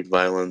super graphic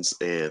violence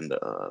and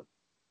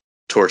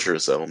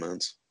torturous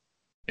elements.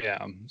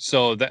 Yeah.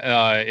 So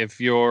if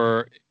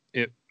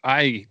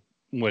I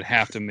would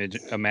have to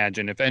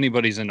imagine if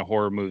anybody's into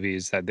horror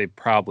movies that they've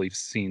probably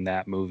seen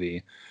that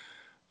movie.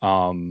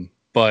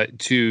 But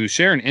to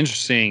share an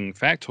interesting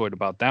factoid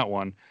about that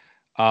one,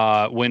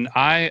 when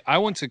I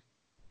went to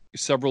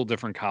several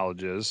different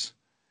colleges.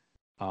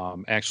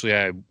 Actually,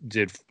 I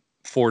did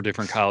four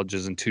different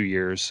colleges in 2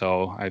 years,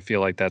 so I feel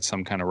like that's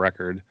some kind of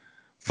record.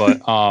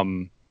 But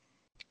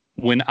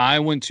when I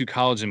went to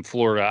college in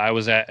Florida, I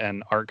was at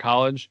an art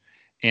college,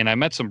 and I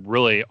met some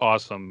really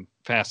awesome,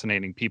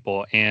 fascinating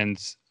people. And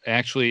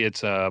actually,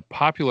 it's a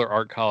popular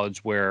art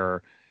college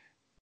where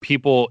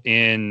people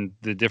in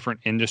the different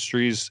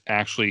industries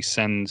actually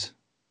send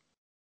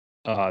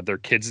their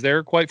kids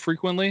there quite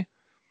frequently.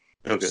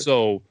 Okay.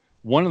 So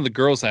one of the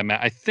girls I met,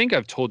 I think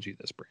I've told you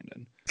this,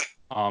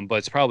 Brandon, but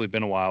it's probably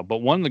been a while. But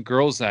one of the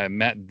girls that I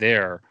met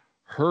there,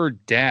 her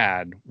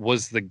dad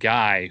was the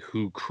guy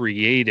who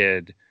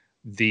created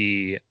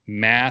the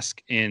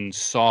mask in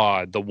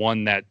Saw, the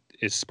one that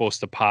is supposed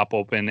to pop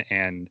open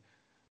and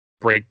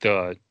break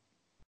the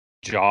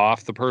jaw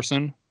off the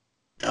person.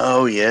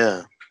 Oh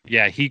yeah.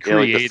 Yeah, he Yeah,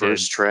 like the created,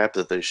 first trap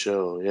that they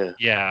show. Yeah.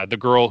 yeah, the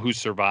girl who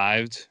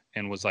survived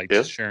and was like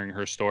Yeah. sharing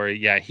her story.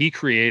 Yeah, he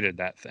created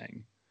that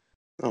thing.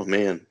 Oh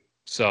man,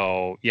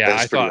 So yeah,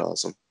 that's pretty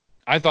awesome.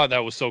 I thought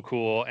that was so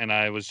cool, and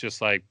I was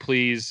just like,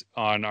 please,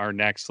 on our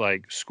next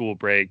like school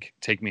break,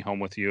 take me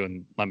home with you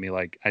and let me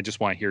I just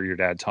want to hear your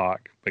dad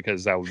talk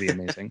because that would be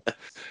amazing.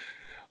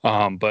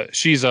 But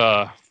she's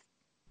a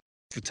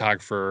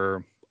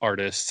photographer,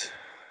 artist,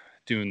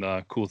 doing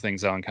the cool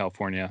things out in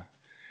California,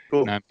 and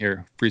Cool. I'm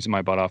here freezing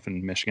my butt off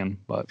in Michigan.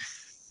 But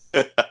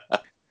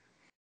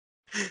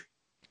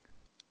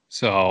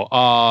so,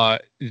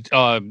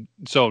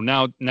 so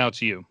now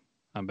to you.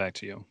 I'm back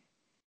to you.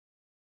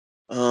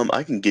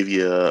 I can give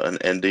you an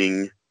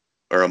ending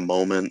or a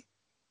moment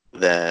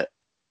that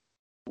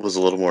was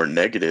a little more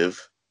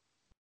negative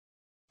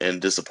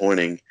and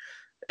disappointing.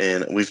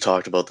 And we've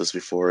talked about this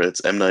before.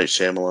 It's M. Night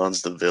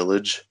Shyamalan's The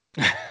Village.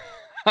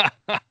 I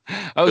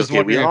was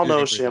Okay, we wondering if all you're know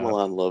gonna bring that up.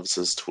 Shyamalan loves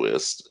his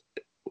twist.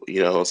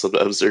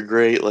 Sometimes they're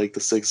great, like The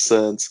Sixth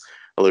Sense.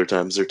 Other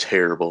times they're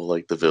terrible,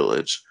 like The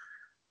Village.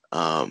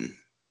 Um,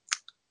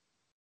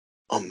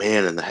 oh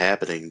man, and The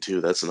Happening too.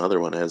 That's another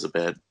one that has a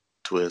bad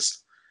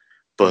twist.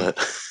 Mm.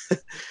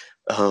 But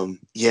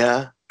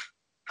yeah,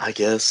 I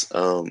guess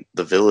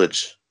The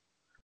Village.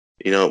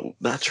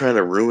 Not trying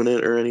to ruin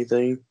it or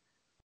anything,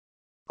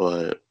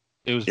 but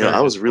It was very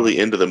I was really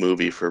disappointing. into the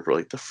movie for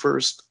like the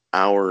first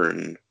hour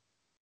and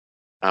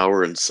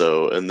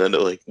so, and then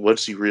like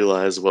once you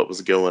realize what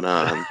was going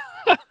on,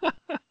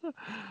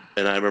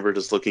 and I remember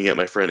just looking at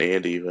my friend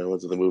Andy who I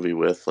went to the movie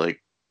with,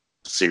 like,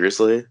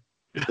 seriously,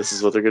 this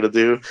is what they're gonna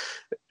do,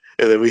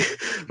 and then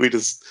we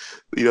just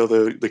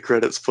the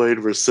credits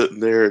played, we're sitting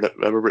there, and I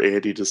remember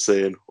Andy just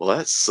saying, "Well,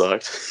 that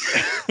sucked,"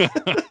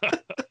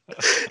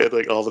 and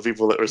like all the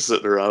people that were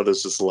sitting around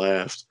us just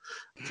laughed,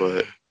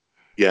 but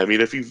yeah, I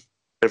mean, if you've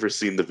ever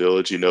seen The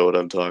Village, you know what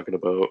I'm talking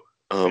about.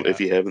 Yeah.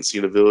 If you haven't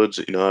seen The Village,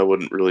 I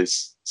wouldn't really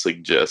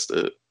suggest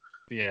it.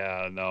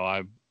 Yeah, no,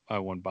 I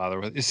wouldn't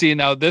bother with it. See,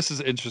 now this is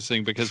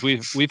interesting because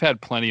we've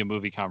had plenty of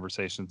movie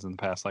conversations in the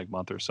past like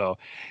month or so.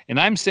 And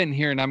I'm sitting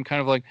here and I'm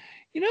kind of like,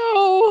 you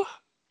know,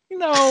 you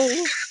know,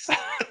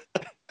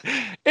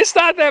 it's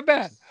not that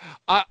bad.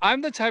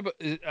 I'm the type of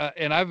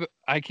and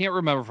I can't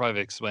remember if I've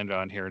explained it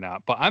on here or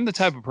not, but I'm the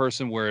type of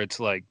person where it's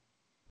like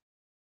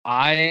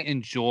I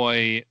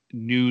enjoy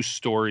new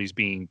stories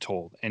being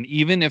told. And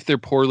even if they're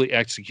poorly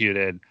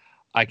executed,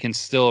 I can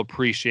still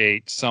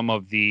appreciate some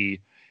of the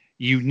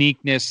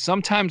uniqueness.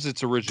 Sometimes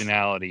it's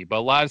originality, but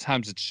a lot of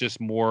times it's just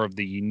more of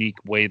the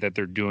unique way that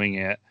they're doing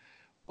it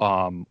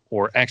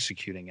or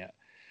executing it.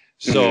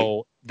 Hmm.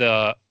 So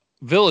the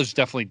Village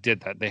definitely did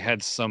that. They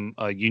had some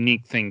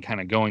unique thing kind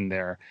of going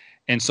there.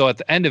 And so at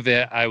the end of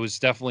it, I was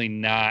definitely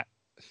not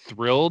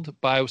thrilled,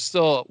 but I was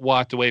still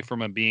walked away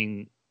from it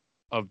being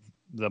of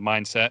the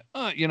mindset,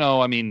 I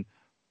mean,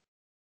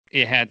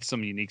 it had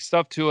some unique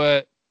stuff to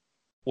it,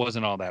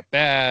 wasn't all that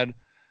bad.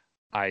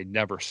 I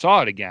never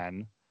saw it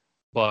again,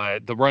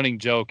 but the running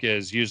joke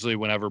is usually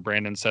whenever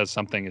Brandon says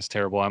something is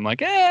terrible, I'm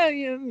like,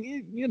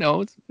 and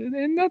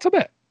that's a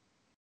bit.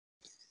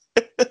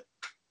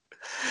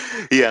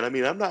 Yeah, and I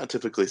mean, I'm not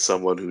typically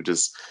someone who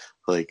just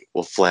like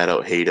will flat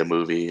out hate a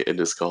movie and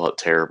just call it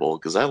terrible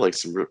because I like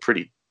some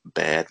pretty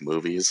bad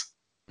movies.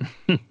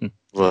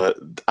 But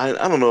I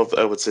don't know if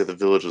I would say The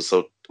Village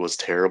was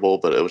terrible,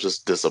 but it was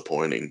just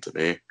disappointing to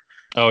me.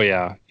 Oh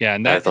yeah, yeah,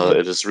 and I that thought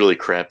it just really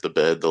crapped the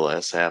bed the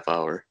last half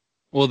hour.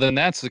 well, then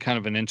that's the kind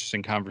of an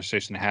interesting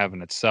conversation to have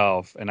in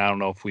itself. And I don't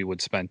know if we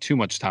would spend too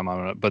much time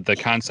on it, but the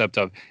concept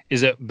of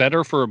is it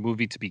better for a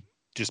movie to be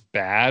just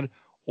bad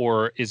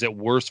or is it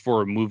worse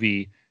for a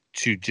movie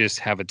to just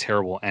have a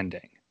terrible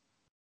ending?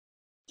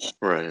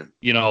 Right.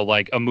 You know,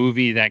 like a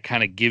movie that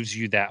kind of gives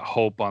you that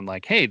hope on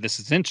like, hey, this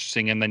is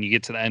interesting. And then you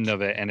get to the end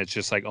of it and it's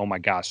just like, oh my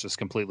gosh, this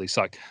completely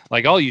sucked.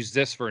 Like I'll use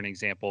this for an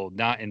example,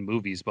 not in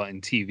movies, but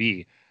in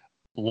TV.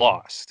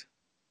 Lost.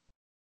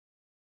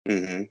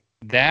 Mm-hmm.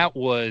 That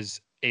was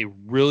a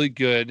really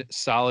good,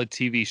 solid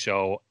TV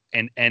show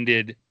and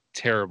ended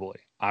terribly.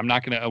 I'm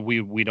not gonna.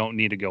 We don't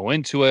need to go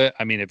into it.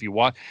 I mean, if you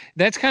watch,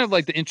 that's kind of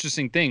like the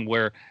interesting thing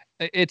where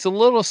it's a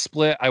little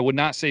split. I would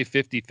not say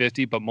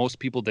 50-50, but most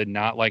people did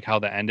not like how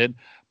that ended.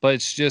 But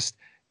it's just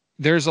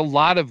there's a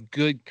lot of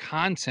good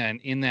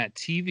content in that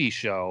TV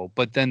show,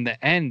 but then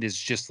the end is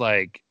just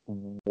like,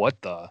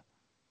 what the?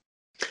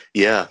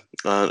 Yeah.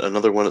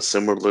 Another one that's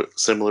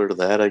similar to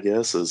that, I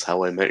guess, is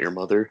How I Met Your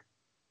Mother.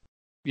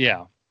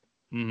 Yeah.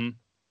 Mm-hmm.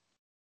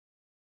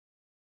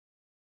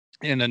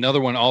 And another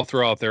one all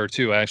throughout there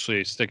too,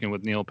 actually sticking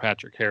with Neil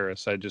Patrick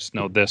Harris. I just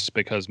know this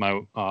because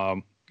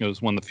it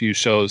was one of the few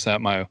shows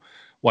that my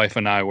wife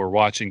and I were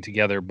watching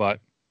together, but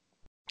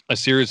A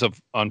Series of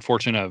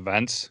Unfortunate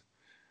Events.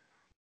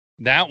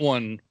 That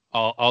one,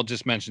 I'll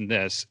just mention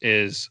this,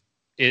 is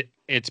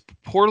it's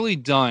poorly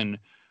done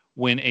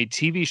when a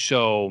TV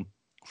show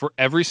for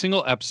every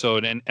single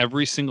episode and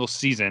every single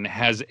season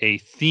has a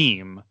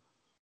theme,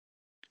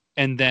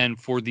 and then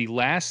for the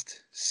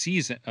last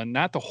season,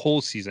 not the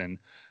whole season,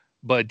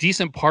 but a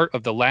decent part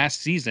of the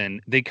last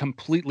season, they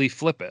completely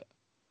flip it.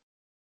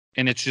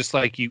 And it's just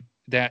like you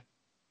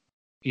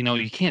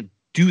can't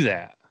do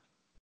that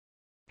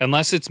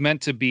unless it's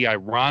meant to be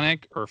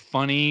ironic or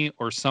funny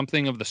or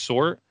something of the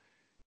sort.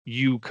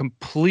 You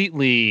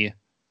completely,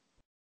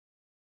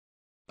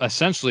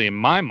 essentially, in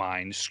my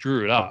mind,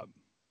 screw it up.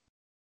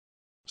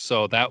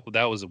 So that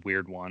was a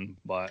weird one,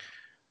 but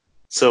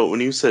So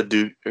when you said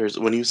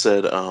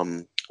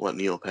what,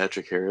 Neil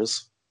Patrick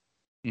Harris,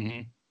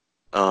 mm-hmm.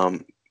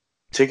 um,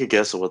 take a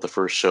guess at what the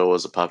first show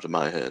was that popped in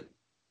my head.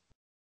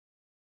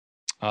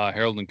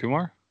 Harold and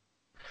Kumar.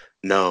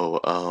 No,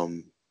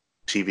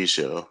 TV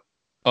show. It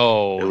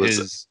Oh, was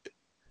his.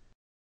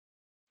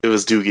 it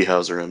was Doogie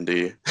Howser,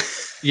 MD.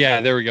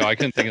 Yeah, there we go. I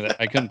couldn't think of that.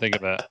 I couldn't think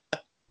of it.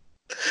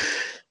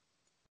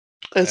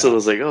 And so I Yeah,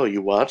 was like, "Oh,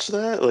 you watched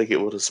that?" Like,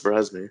 it would have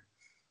surprised me.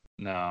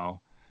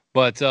 no,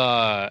 but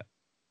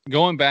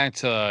going back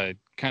to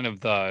kind of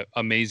the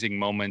amazing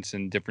moments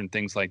and different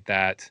things like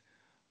that.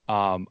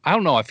 I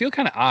don't know. I feel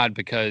kind of odd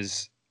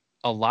because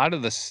a lot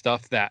of the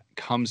stuff that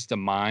comes to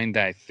mind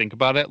that I think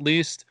about at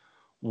least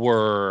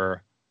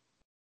were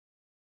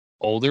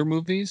older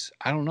movies.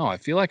 I don't know. I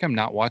feel like I'm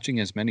not watching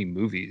as many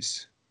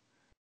movies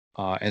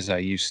as I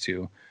used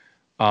to.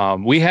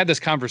 We had this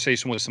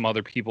conversation with some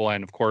other people,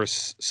 and of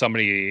course,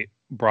 somebody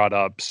brought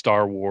up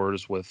Star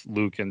Wars with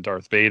Luke and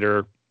Darth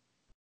Vader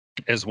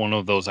as one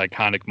of those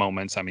iconic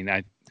moments. I mean,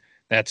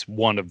 that's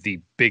one of the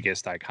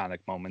biggest iconic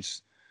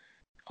moments,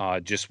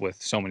 just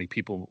with so many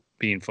people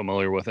being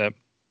familiar with it.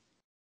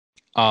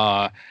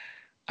 Uh,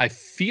 I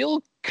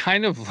feel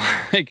kind of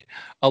like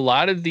a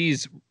lot of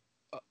these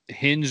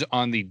hinge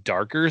on the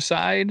darker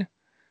side.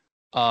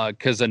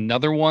 Because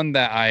another one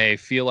that I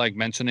feel like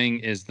mentioning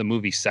is the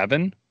movie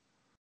Seven.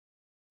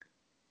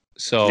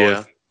 So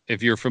Yeah.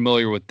 if you're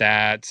familiar with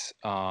that,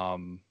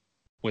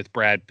 with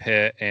Brad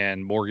Pitt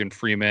and Morgan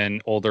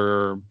Freeman,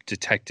 older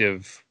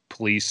detective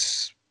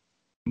police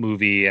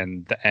movie,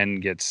 and the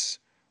end gets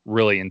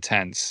really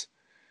intense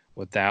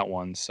with that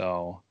one.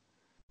 So,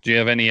 do you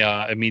have any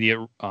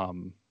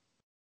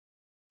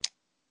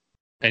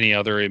any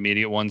other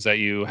immediate ones that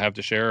you have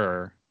to share?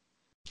 Or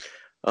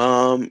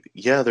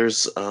Yeah.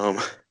 There's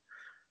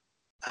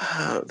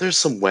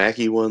some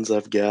wacky ones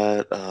I've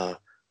got.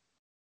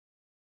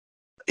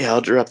 Yeah,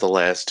 I'll drop the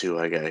last two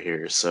I got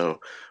here.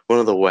 So one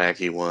of the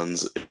wacky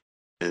ones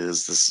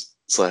is this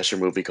slasher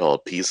movie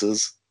called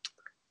Pieces,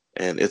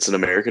 and it's an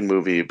American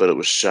movie, but it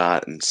was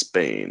shot in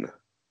Spain.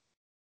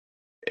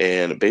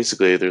 And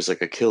basically, there's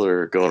like a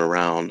killer going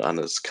around on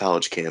this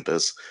college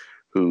campus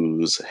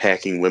who's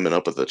hacking women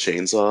up with a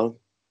chainsaw.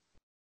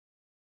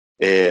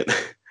 And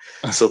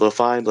so they'll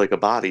find like a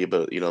body,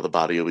 but the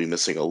body will be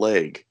missing a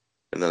leg,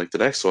 and then like the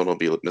next one will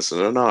be like,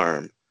 missing an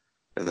arm,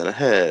 and then a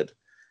head.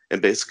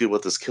 And basically,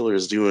 what this killer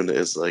is doing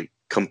is like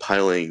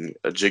compiling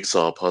a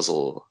jigsaw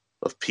puzzle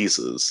of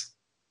pieces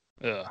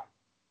ugh.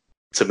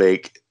 to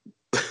make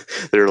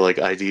their like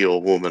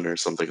ideal woman or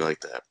something like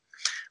that.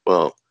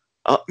 Well,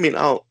 I'll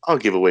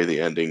give away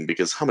the ending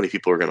because how many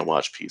people are gonna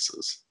watch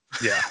Pieces?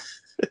 Yeah.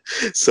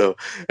 So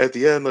at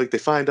the end, like they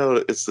find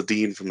out it's the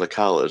dean from the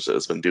college that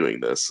has been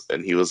doing this,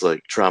 and he was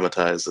like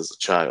traumatized as a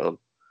child.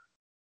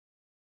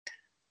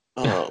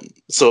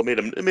 So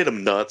it made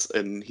him nuts,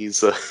 and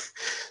he's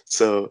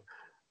so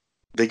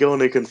they go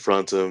and they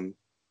confront him,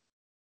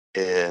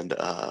 and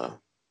I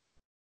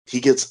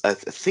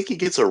think he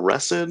gets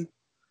arrested,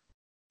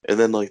 and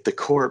then like the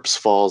corpse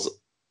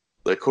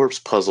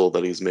puzzle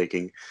that he's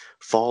making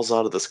falls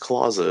out of this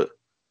closet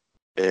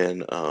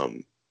and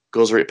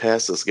goes right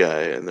past this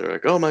guy, and they're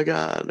like, "Oh my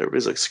god!" And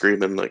everybody's like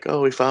screaming, like,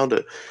 "Oh, we found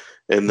it!"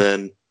 And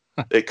then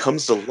It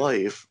comes to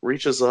life,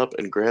 reaches up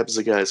and grabs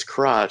the guy's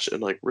crotch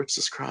and like rips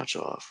his crotch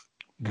off.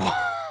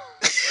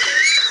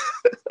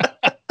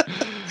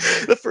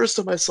 The first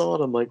time I saw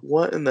it, I'm like,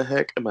 what in the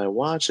heck am I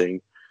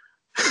watching?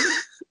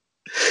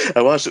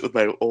 I watched it with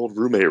my old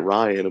roommate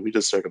Ryan, and we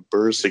just started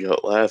bursting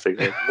out laughing.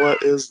 Like,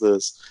 what is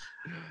this?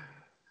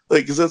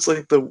 Like, because that's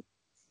like the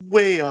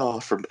way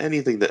off from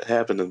anything that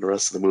happened in the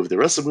rest of the movie. The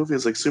rest of the movie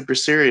is like super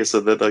serious,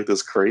 and then like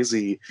this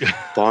crazy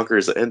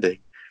bonkers ending.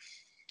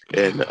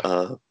 And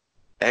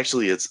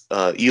actually, it's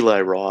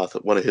Eli Roth,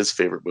 one of his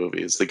favorite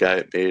movies, the guy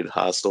that made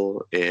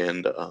Hostel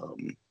and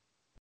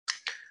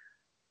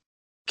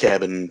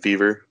Cabin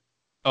Fever.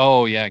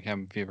 Oh yeah,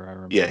 Cabin Fever. I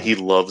remember Yeah, that. he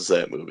loves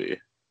that movie.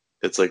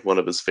 It's like one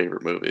of his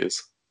favorite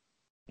movies.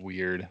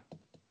 Weird.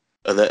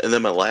 And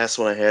then my last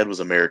one I had was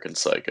American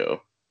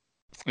Psycho.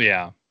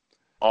 Yeah.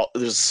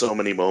 There's so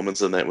many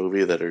moments in that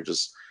movie that are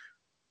just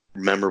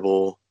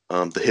memorable.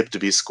 The hip to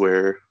be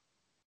square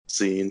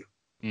scene,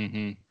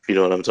 Mm-hmm. if you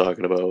know what I'm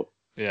talking about.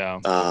 Yeah.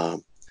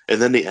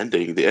 And then the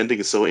ending. The ending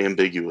is so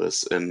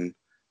ambiguous and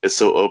it's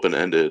so open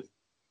ended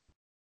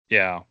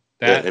Yeah.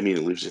 that That I mean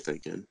it leaves you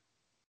thinking.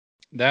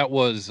 that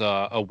was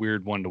a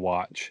weird one to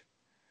watch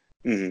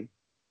Hmm.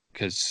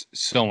 because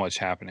so much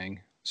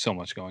happening, so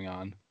much going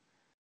on.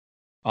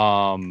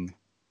 Um,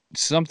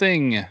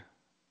 something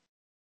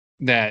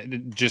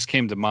that just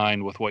came to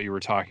mind with what you were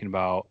talking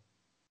about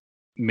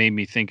made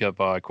me think of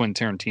Quentin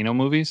Tarantino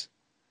movies.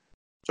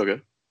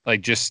 Okay.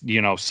 Like just,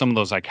 some of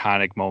those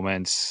iconic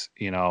moments,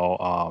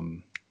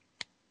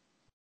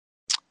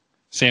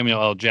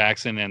 Samuel L.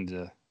 Jackson and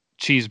the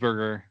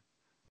cheeseburger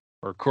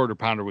or quarter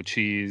pounder with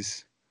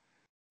cheese.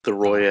 The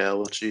Royale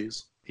with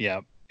cheese.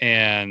 Yeah.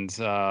 And,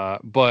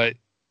 but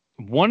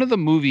one of the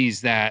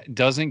movies that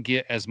doesn't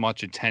get as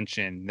much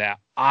attention that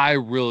I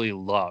really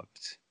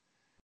loved,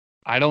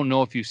 I don't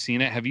know if you've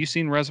seen it. Have you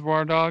seen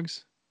Reservoir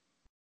Dogs?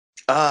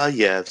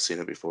 Yeah, I've seen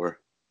it before.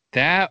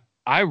 That,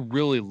 I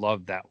really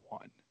love that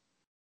one.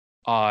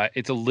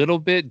 It's a little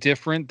bit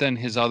different than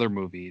his other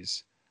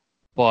movies,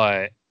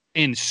 but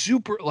in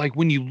super, like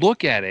when you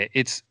look at it,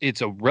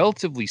 it's a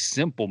relatively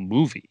simple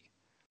movie.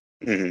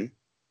 Hmm.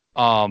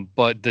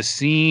 But the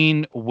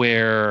scene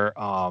where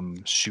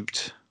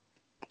shoot,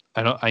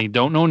 I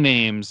don't know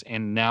names,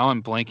 and now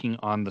I'm blanking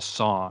on the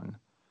song.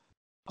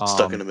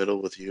 Stuck in the Um,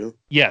 Middle with You.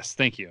 yes,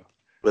 thank you.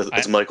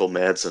 It's I Michael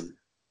Madsen.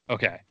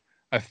 Okay.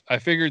 I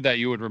figured that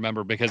you would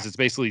remember because it's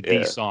basically the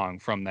Yeah. song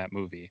from that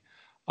movie.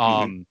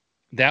 Hmm.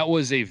 That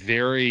was a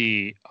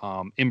very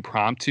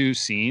impromptu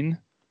scene.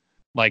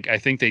 Like I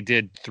think they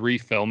did 3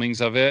 filmings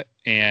of it,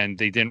 and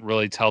they didn't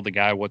really tell the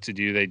guy what to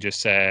do. They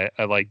just said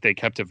like they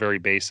kept it very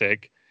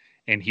basic,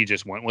 and he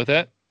just went with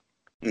it.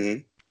 Hmm.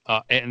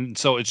 And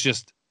so it's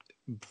just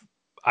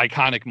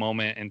iconic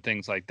moment and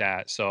things like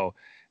that. So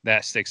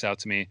that sticks out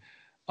to me.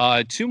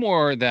 2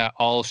 more that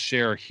I'll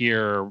share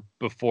here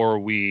before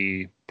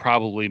we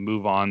probably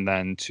move on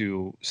then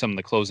to some of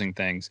the closing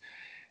things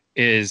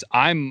is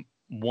I'm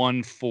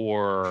one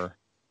for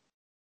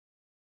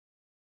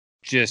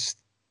just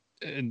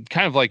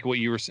kind of like what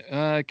you were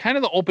kind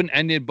of the open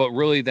ended, but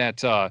really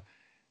that uh,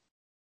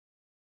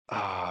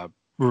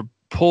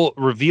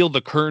 reveal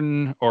the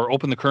curtain or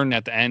open the curtain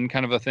at the end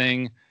kind of a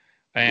thing.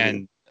 Hmm.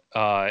 And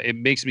it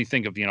makes me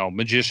think of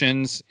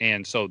magicians,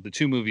 and so the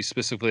 2 movies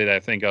specifically that I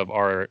think of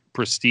are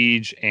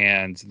Prestige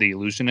and The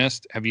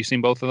Illusionist. Have you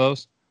seen both of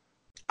those?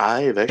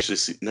 I've actually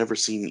never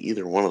seen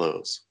either one of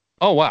those.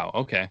 Oh wow,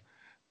 okay.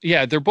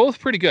 Yeah, they're both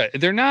pretty good.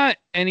 They're not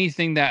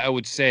anything that I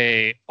would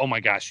say, oh my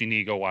gosh, you need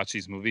to go watch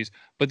these movies,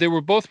 but they were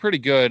both pretty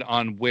good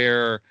on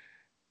where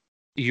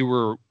you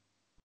were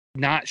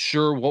not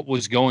sure what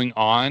was going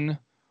on.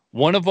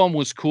 One of them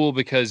was cool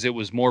because it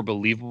was more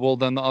believable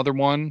than the other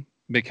one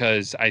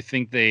because I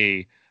think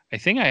I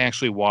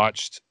actually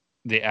watched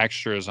the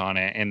extras on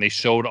it and they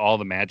showed all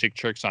the magic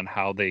tricks on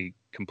how they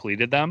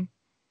completed them,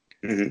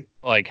 Hmm.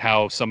 like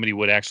how somebody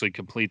would actually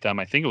complete them.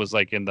 I think it was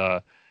like in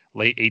the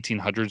late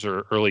 1800s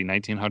or early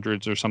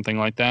 1900s or something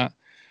like that.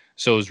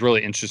 So it was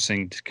really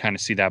interesting to kind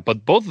of see that.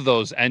 But both of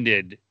those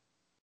ended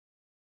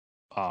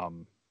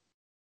um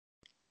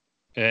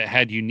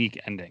had unique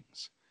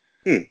endings.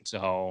 Hmm.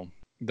 So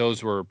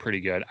those were pretty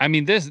good. I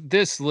mean,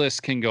 this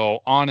list can go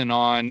on and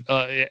on.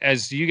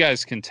 As you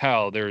guys can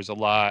tell, there's a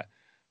lot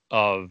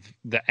of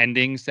the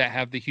endings that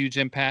have the huge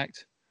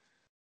impact.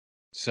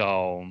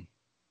 So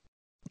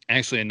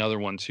actually, another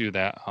one too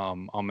that I'll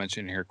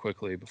mention here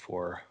quickly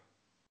before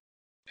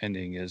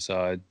ending is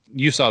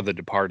you saw The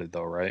Departed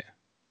though, right?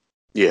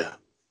 Yeah.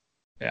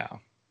 Yeah.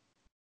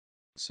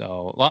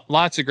 So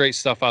lots of great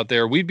stuff out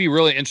there. We'd be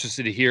really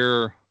interested to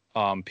hear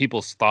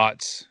people's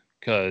thoughts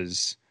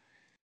because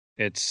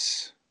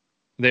it's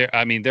there.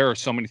 I mean, there are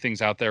so many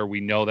things out there. We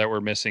know that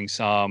we're missing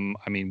some.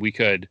 I mean, we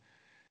could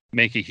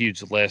make a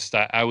huge list.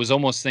 I was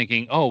almost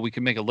thinking, oh, we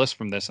could make a list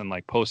from this and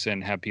like post it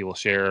and have people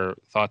share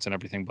thoughts and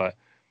everything. But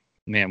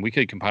man, we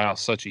could compile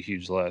such a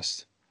huge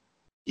list.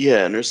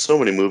 Yeah, and there's so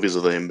many movies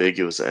with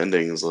ambiguous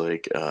endings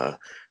like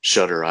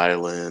Shutter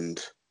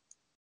Island,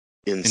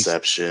 In,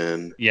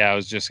 Inception. yeah, I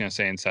was just gonna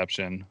say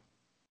Inception.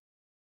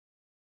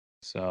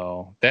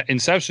 So that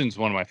Inception's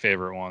one of my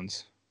favorite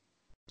ones.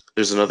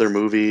 There's another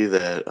movie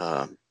that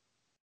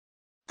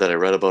that I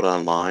read about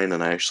online,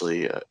 and I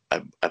actually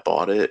I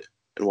bought it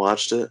and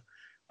watched it.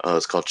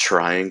 It's called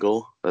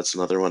Triangle. That's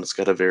another one. It's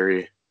got a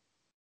very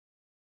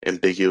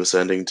ambiguous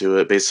ending to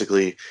it.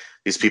 Basically,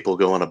 these people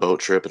go on a boat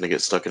trip and they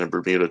get stuck in a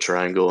Bermuda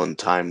Triangle, and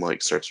time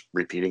like starts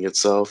repeating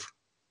itself,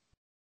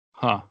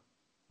 Huh.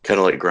 kind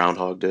of like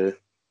Groundhog Day.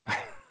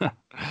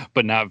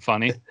 But not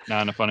funny.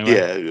 Not in a funny way.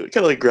 Yeah, kind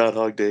of like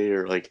Groundhog Day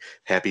or like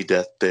Happy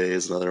Death Day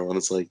is another one.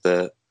 It's like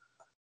that.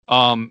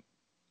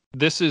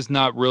 This is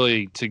not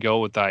really to go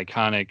with the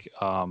iconic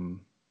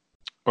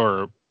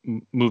or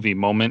movie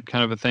moment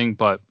kind of a thing,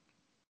 but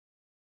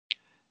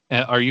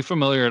are you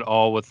familiar at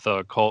all with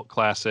the cult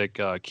classic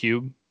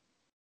Cube?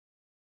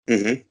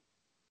 Hmm.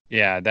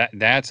 Yeah,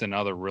 that's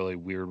another really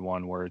weird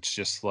one where it's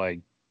just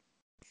like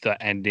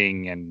the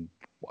ending, and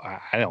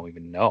I don't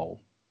even know.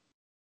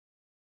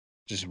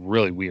 Just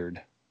really weird.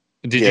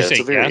 Did you Yeah, it's a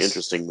say very yes?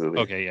 interesting movie.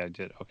 Okay, yeah, I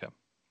did. Okay.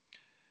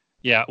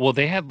 Yeah, well,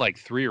 they had like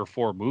 3 or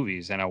 4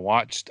 movies, and I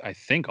watched, I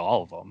think,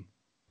 all of them.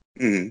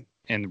 Hmm.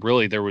 And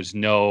really, there was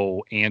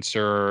no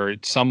answer.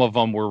 Some of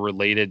them were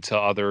related to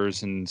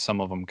others, and some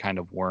of them kind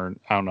of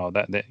weren't. I don't know.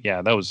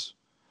 Yeah, that was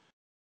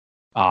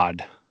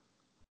odd.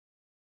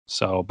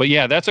 So, but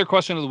yeah, that's our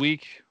question of the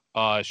week.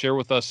 Share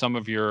with us some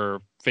of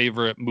your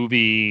favorite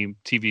movie,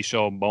 TV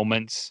show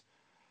moments.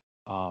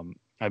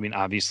 I mean,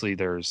 obviously,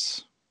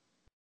 there's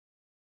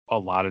a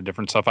lot of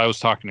different stuff. I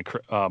was talking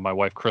to my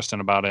wife Kristen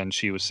about it, and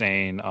she was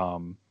saying,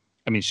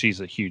 I mean,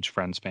 she's a huge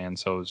Friends fan,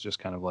 so it was just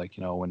kind of like,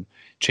 you know, when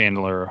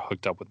Chandler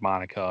hooked up with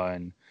Monica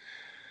and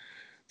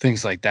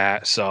things like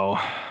that. So,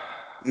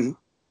 Hmm.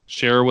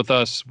 share with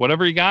us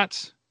whatever you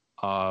got.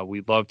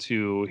 We'd love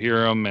to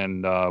hear them,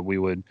 and we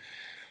would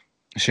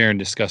share and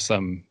discuss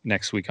them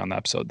next week on the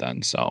episode.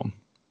 Then, so,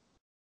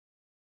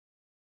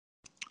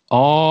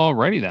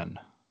 alrighty then.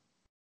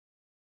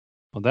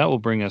 Well, that will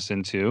bring us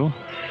into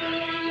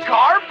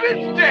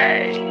Garbage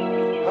Day!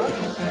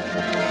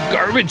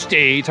 Garbage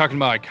Day, talking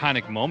about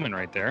iconic moment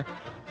right there.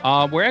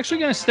 We're actually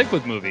going to stick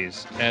with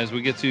movies as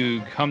we get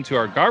to come to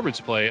our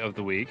garbage play of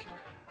the week.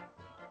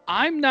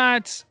 I'm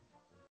not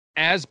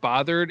as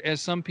bothered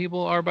as some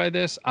people are by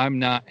this. I'm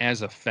not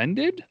as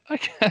offended, I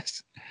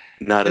guess.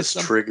 Not as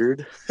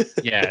triggered.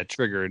 Yeah,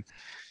 triggered.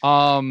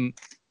 For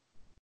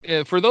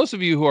those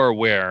of you who are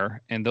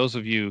aware, and those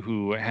of you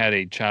who had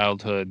a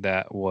childhood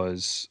that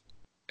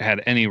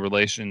had any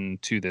relation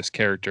to this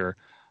character,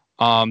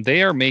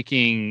 they are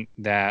making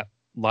that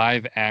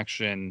live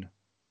action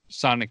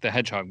Sonic the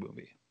Hedgehog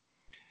movie.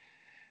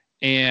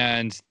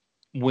 And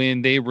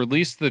when they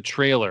released the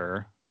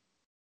trailer,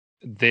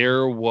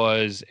 there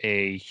was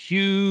a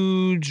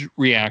huge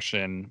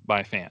reaction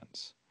by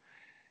fans.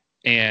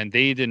 And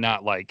they did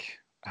not like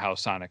how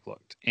Sonic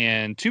looked.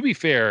 And to be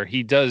fair,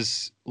 he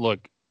does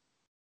look.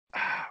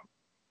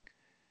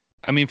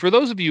 I mean, for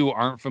those of you who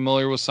aren't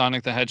familiar with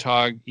Sonic the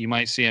Hedgehog, you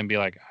might see him and be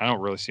like, I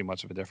don't really see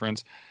much of a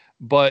difference.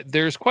 But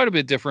there's quite a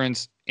bit of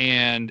difference,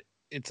 and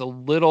it's a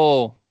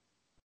little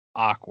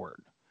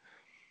awkward,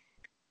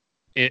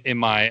 in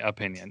my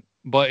opinion.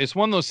 But it's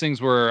one of those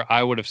things where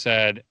I would have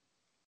said,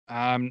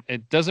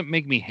 it doesn't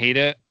make me hate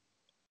it.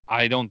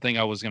 I don't think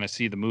I was going to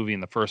see the movie in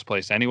the first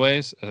place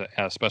anyways,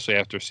 especially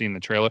after seeing the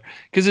trailer,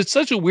 because it's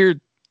such a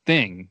weird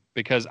thing,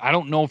 because I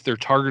don't know if they're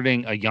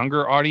targeting a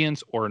younger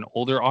audience or an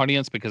older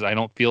audience, because I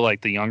don't feel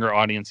like the younger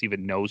audience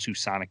even knows who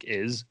Sonic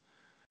is.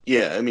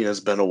 Yeah, I mean, it's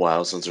been a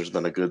while since there's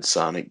been a good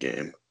Sonic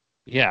game.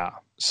 Yeah.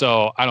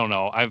 So I don't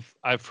know.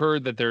 I've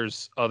heard that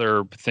there's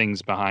other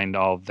things behind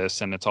all of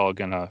this, and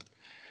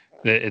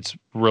it's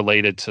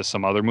related to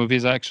some other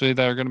movies actually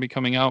that are going to be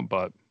coming out.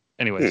 But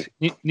anyways,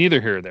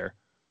 neither here or there.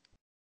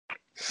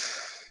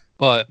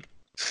 But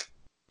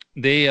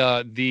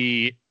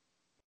the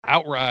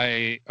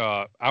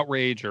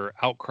outrage or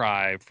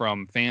outcry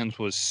from fans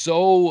was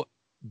so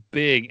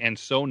big and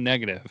so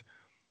negative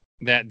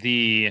that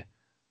the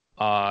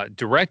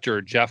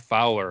director Jeff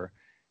Fowler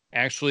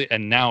actually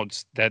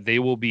announced that they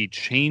will be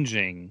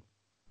changing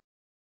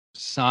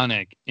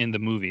Sonic in the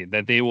movie,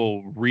 that they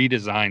will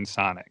redesign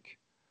Sonic.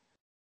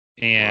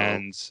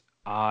 And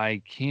wow.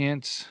 I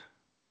can't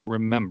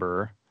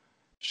remember.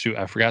 Shoot,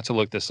 I forgot to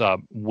look this up.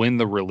 When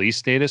the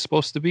release date is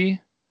supposed to be?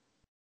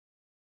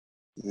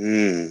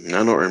 I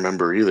don't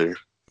remember either.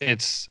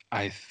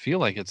 I feel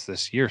like it's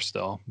this year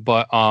still,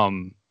 but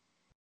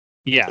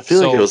yeah. I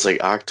feel like it was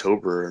like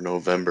October or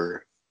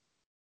November.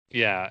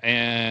 Yeah,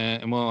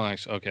 and well,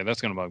 actually, okay, that's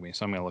gonna bug me,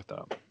 so I'm gonna look that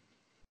up.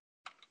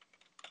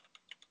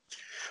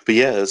 But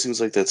yeah, it seems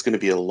like that's gonna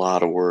be a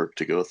lot of work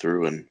to go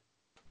through, and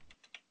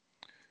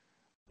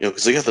you know,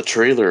 because they got the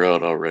trailer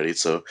out already,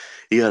 so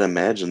you gotta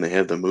imagine they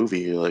had the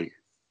movie like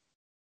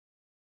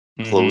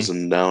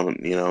closing down,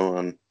 you know,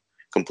 on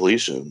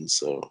completion.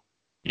 So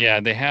yeah,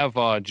 they have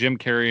Jim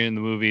Carrey in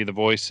the movie. The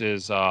voice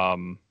is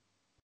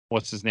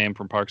what's his name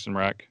from Parks and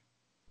Rec?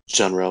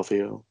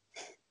 Jean-Ralphio.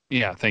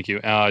 Yeah, thank you.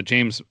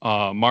 James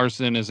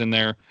Marsden is in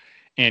there,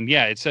 and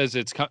yeah, it says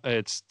it's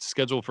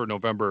scheduled for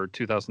November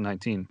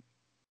 2019.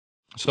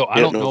 So I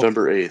don't know.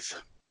 November 8th.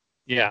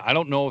 Yeah, I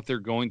don't know if they're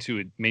going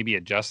to maybe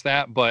adjust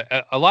that, but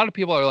a lot of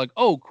people are like,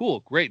 "Oh, cool,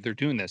 great, they're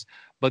doing this,"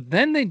 but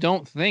then they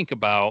don't think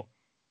about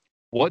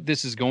what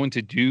this is going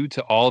to do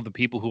to all the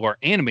people who are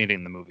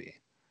animating the movie.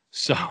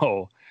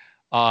 So,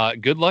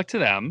 good luck to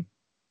them,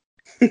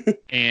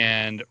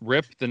 and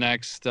rip the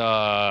next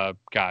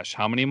gosh,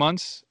 how many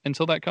months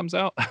until that comes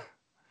out?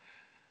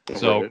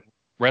 So, Right.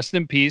 rest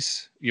in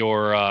peace.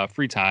 Your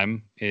free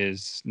time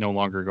is no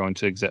longer going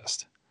to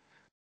exist.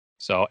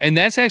 So, and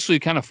that's actually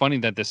kind of funny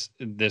that this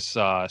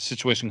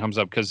situation comes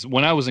up because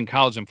when I was in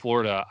college in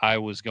Florida, I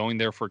was going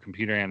there for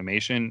computer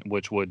animation,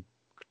 which would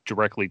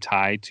directly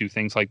tie to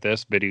things like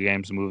this, video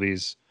games,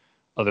 movies,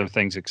 other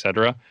things,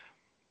 etc.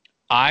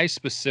 I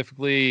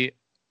specifically,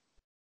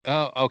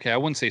 okay, I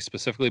wouldn't say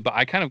specifically, but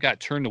I kind of got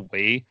turned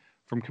away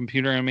from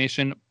computer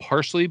animation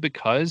partially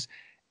because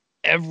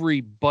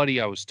everybody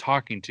I was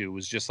talking to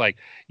was just like,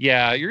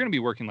 yeah, you're going to be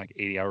working like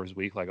 80 hours a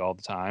week, like all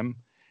the time. And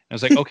I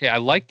was like, okay, I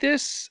like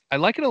this. I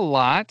like it a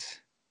lot,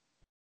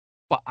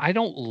 but I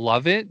don't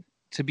love it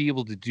to be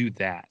able to do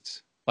that.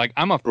 Like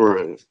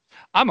Right.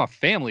 I'm a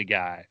family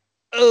guy.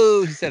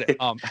 Oh, he said it.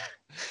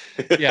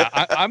 Yeah,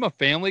 I'm a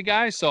family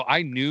guy, so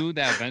I knew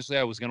that eventually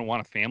I was going to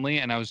want a family,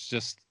 and I was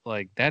just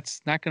like,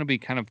 that's not going to be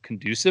kind of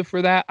conducive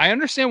for that. I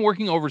understand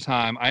working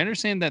overtime. I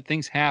understand that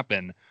things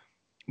happen,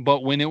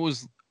 but when it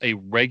was a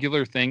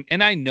regular thing,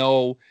 and I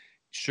know,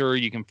 sure,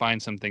 you can find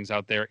some things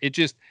out there.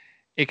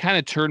 It kind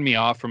of turned me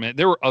off from it.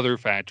 There were other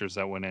factors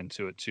that went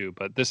into it too,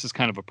 but this is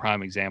kind of a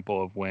prime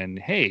example of when,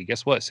 hey,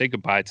 guess what? Say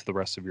goodbye to the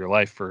rest of your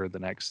life for the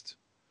next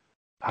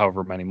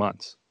however many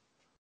months.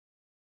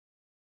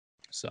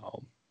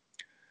 So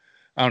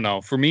I don't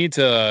know. For me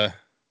to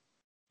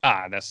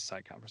that's a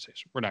side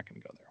conversation. We're not going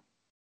to go there.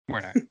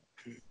 We're not.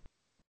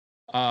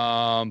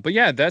 But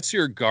yeah, that's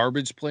your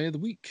garbage play of the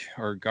week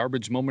or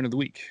garbage moment of the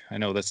week. I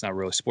know that's not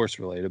really sports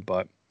related,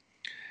 but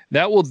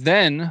that will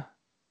then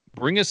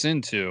bring us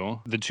into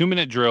the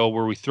 2-minute drill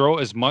where we throw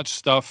as much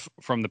stuff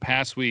from the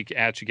past week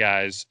at you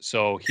guys.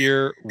 So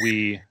here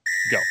we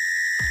go.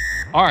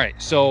 All right.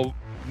 So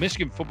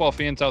Michigan football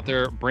fans out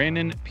there,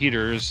 Brandon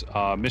Peters,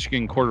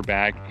 Michigan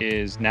quarterback,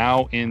 is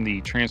now in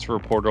the transfer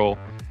portal.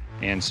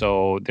 And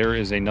so there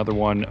is another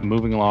one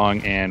moving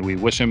along, and we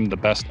wish him the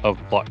best of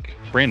luck.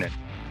 Brandon.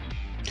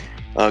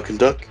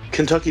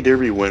 Kentucky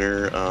Derby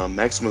winner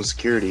Maximum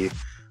Security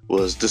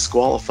was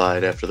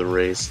disqualified after the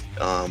race,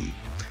 and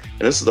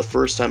this is the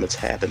first time it's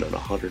happened in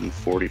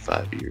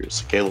 145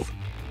 years. Caleb.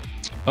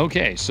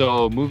 Okay,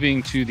 so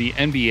moving to the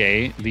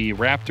NBA, the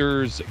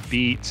Raptors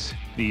beat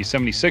the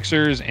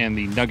 76ers and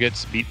the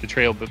Nuggets beat the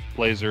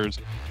Trailblazers.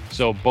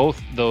 So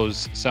both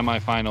those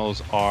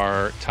semifinals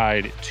are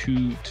tied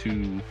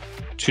 2-2.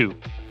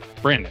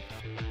 Brandon.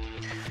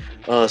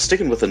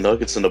 Sticking with the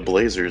Nuggets and the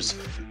Blazers,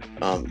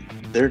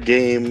 their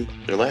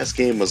last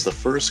game was the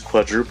first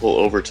quadruple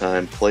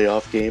overtime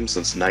playoff game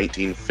since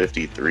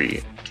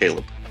 1953.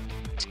 Caleb.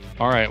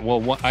 All right.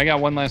 Well, I got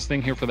one last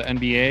thing here for the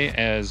NBA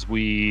as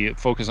we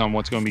focus on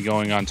what's going to be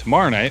going on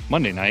tomorrow night,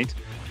 Monday night.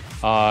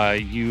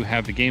 You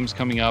have the games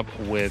coming up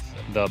with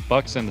the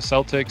Bucks and the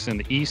Celtics in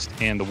the East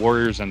and the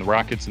Warriors and the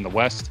Rockets in the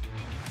West,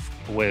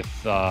 with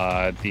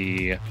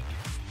the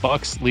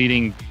Bucks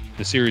leading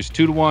the series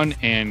 2-1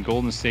 and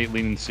Golden State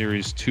leading the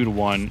series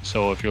 2-1.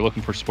 So if you're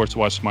looking for sports to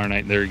watch tomorrow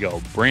night, there you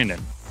go. Brandon.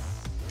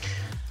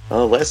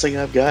 Last thing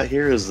I've got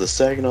here is the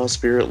Saginaw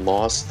Spirit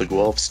lost the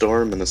Guelph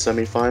Storm in the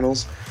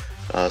semifinals,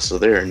 so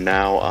they are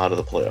now out of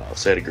the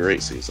playoffs. They had a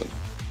great season.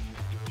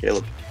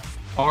 Caleb.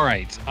 All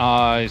right.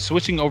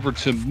 Switching over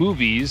to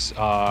movies,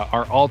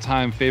 our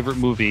all-time favorite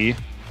movie,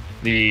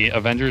 The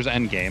Avengers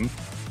Endgame,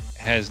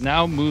 has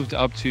now moved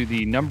up to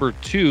the number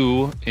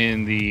 2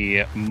 in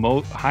the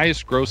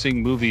highest grossing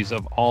movies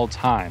of all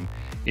time.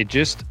 It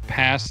just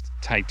passed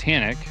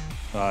Titanic,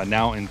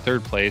 now in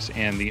 3rd place,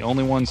 and the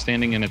only one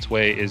standing in its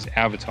way is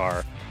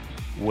Avatar,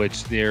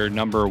 which their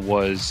number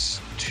was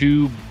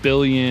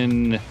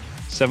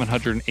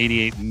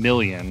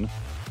 $2,788,000,000,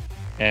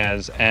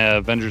 as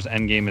Avengers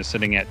Endgame is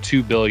sitting at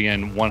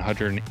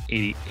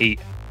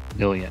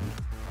 $2,188,000,000.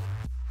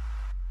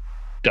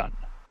 Done.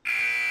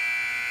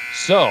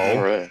 So,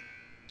 all right.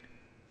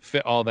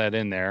 fit all that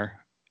in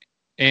there.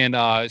 And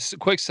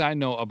quick side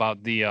note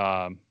about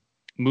the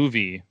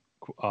movie,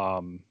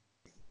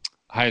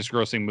 highest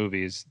grossing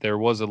movies, there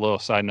was a little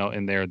side note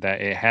in there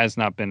that it has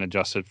not been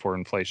adjusted for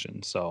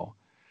inflation. So,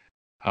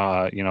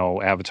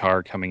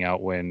 Avatar coming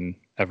out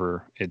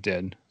whenever it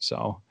did.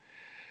 So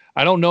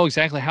I don't know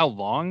exactly how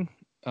long.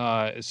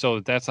 So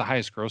that's the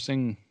highest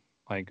grossing,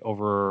 like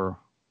over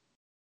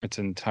its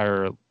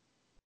entire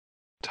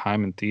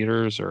time in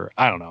theaters, or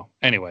I don't know.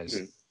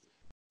 Anyways,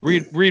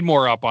 read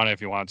more up on it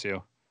if you want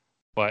to.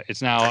 But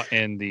it's now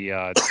in the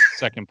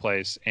 2nd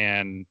place.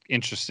 And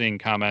interesting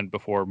comment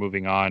before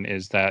moving on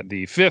is that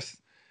the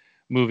 5th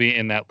movie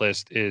in that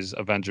list is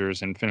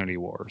Avengers Infinity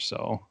War.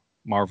 So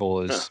Marvel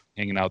is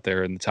hanging out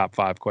there in the top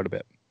 5 quite a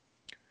bit.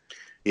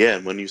 Yeah,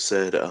 and when you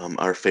said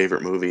our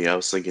favorite movie, I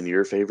was thinking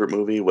your favorite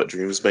movie, What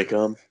Dreams May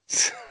Come.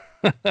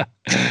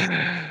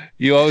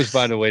 You always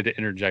find a way to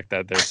interject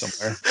that there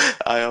somewhere.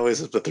 I always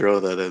have to throw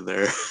that in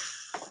there.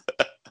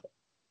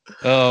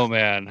 Oh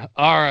man.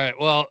 All right.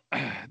 Well,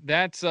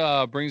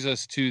 that brings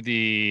us to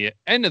the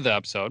end of the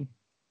episode.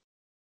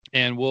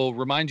 And we'll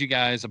remind you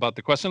guys about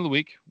the question of the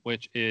week,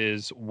 which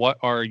is what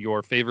are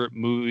your favorite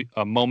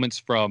moments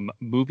from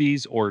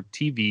movies or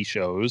TV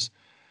shows?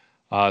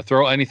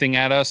 Throw anything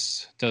at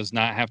us. Does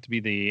not have to be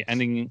the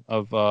ending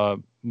of a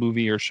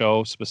movie or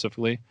show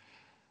specifically.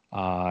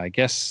 I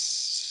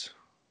guess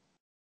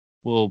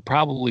we'll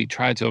probably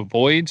try to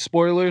avoid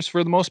spoilers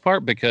for the most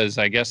part, because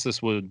I guess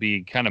this would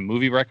be kind of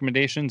movie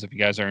recommendations. If you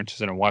guys are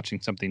interested in watching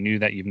something new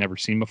that you've never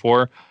seen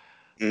before,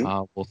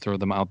 we'll throw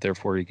them out there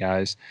for you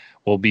guys.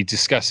 We'll be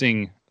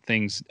discussing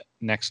things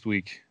next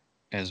week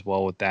as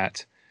well with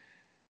that.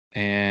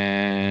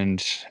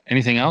 And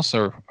anything else,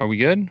 or are we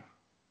good?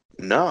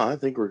 No, I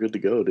think we're good to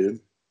go,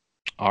 dude.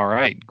 All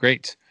right,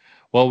 great.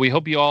 Well, we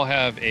hope you all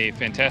have a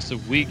fantastic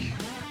week.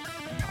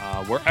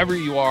 Wherever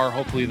you are,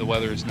 hopefully the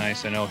weather is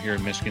nice. I know here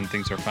in Michigan,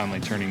 things are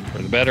finally turning for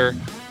the better.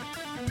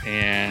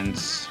 And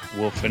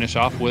we'll finish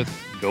off with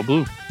Go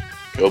Blue.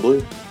 Go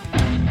Blue.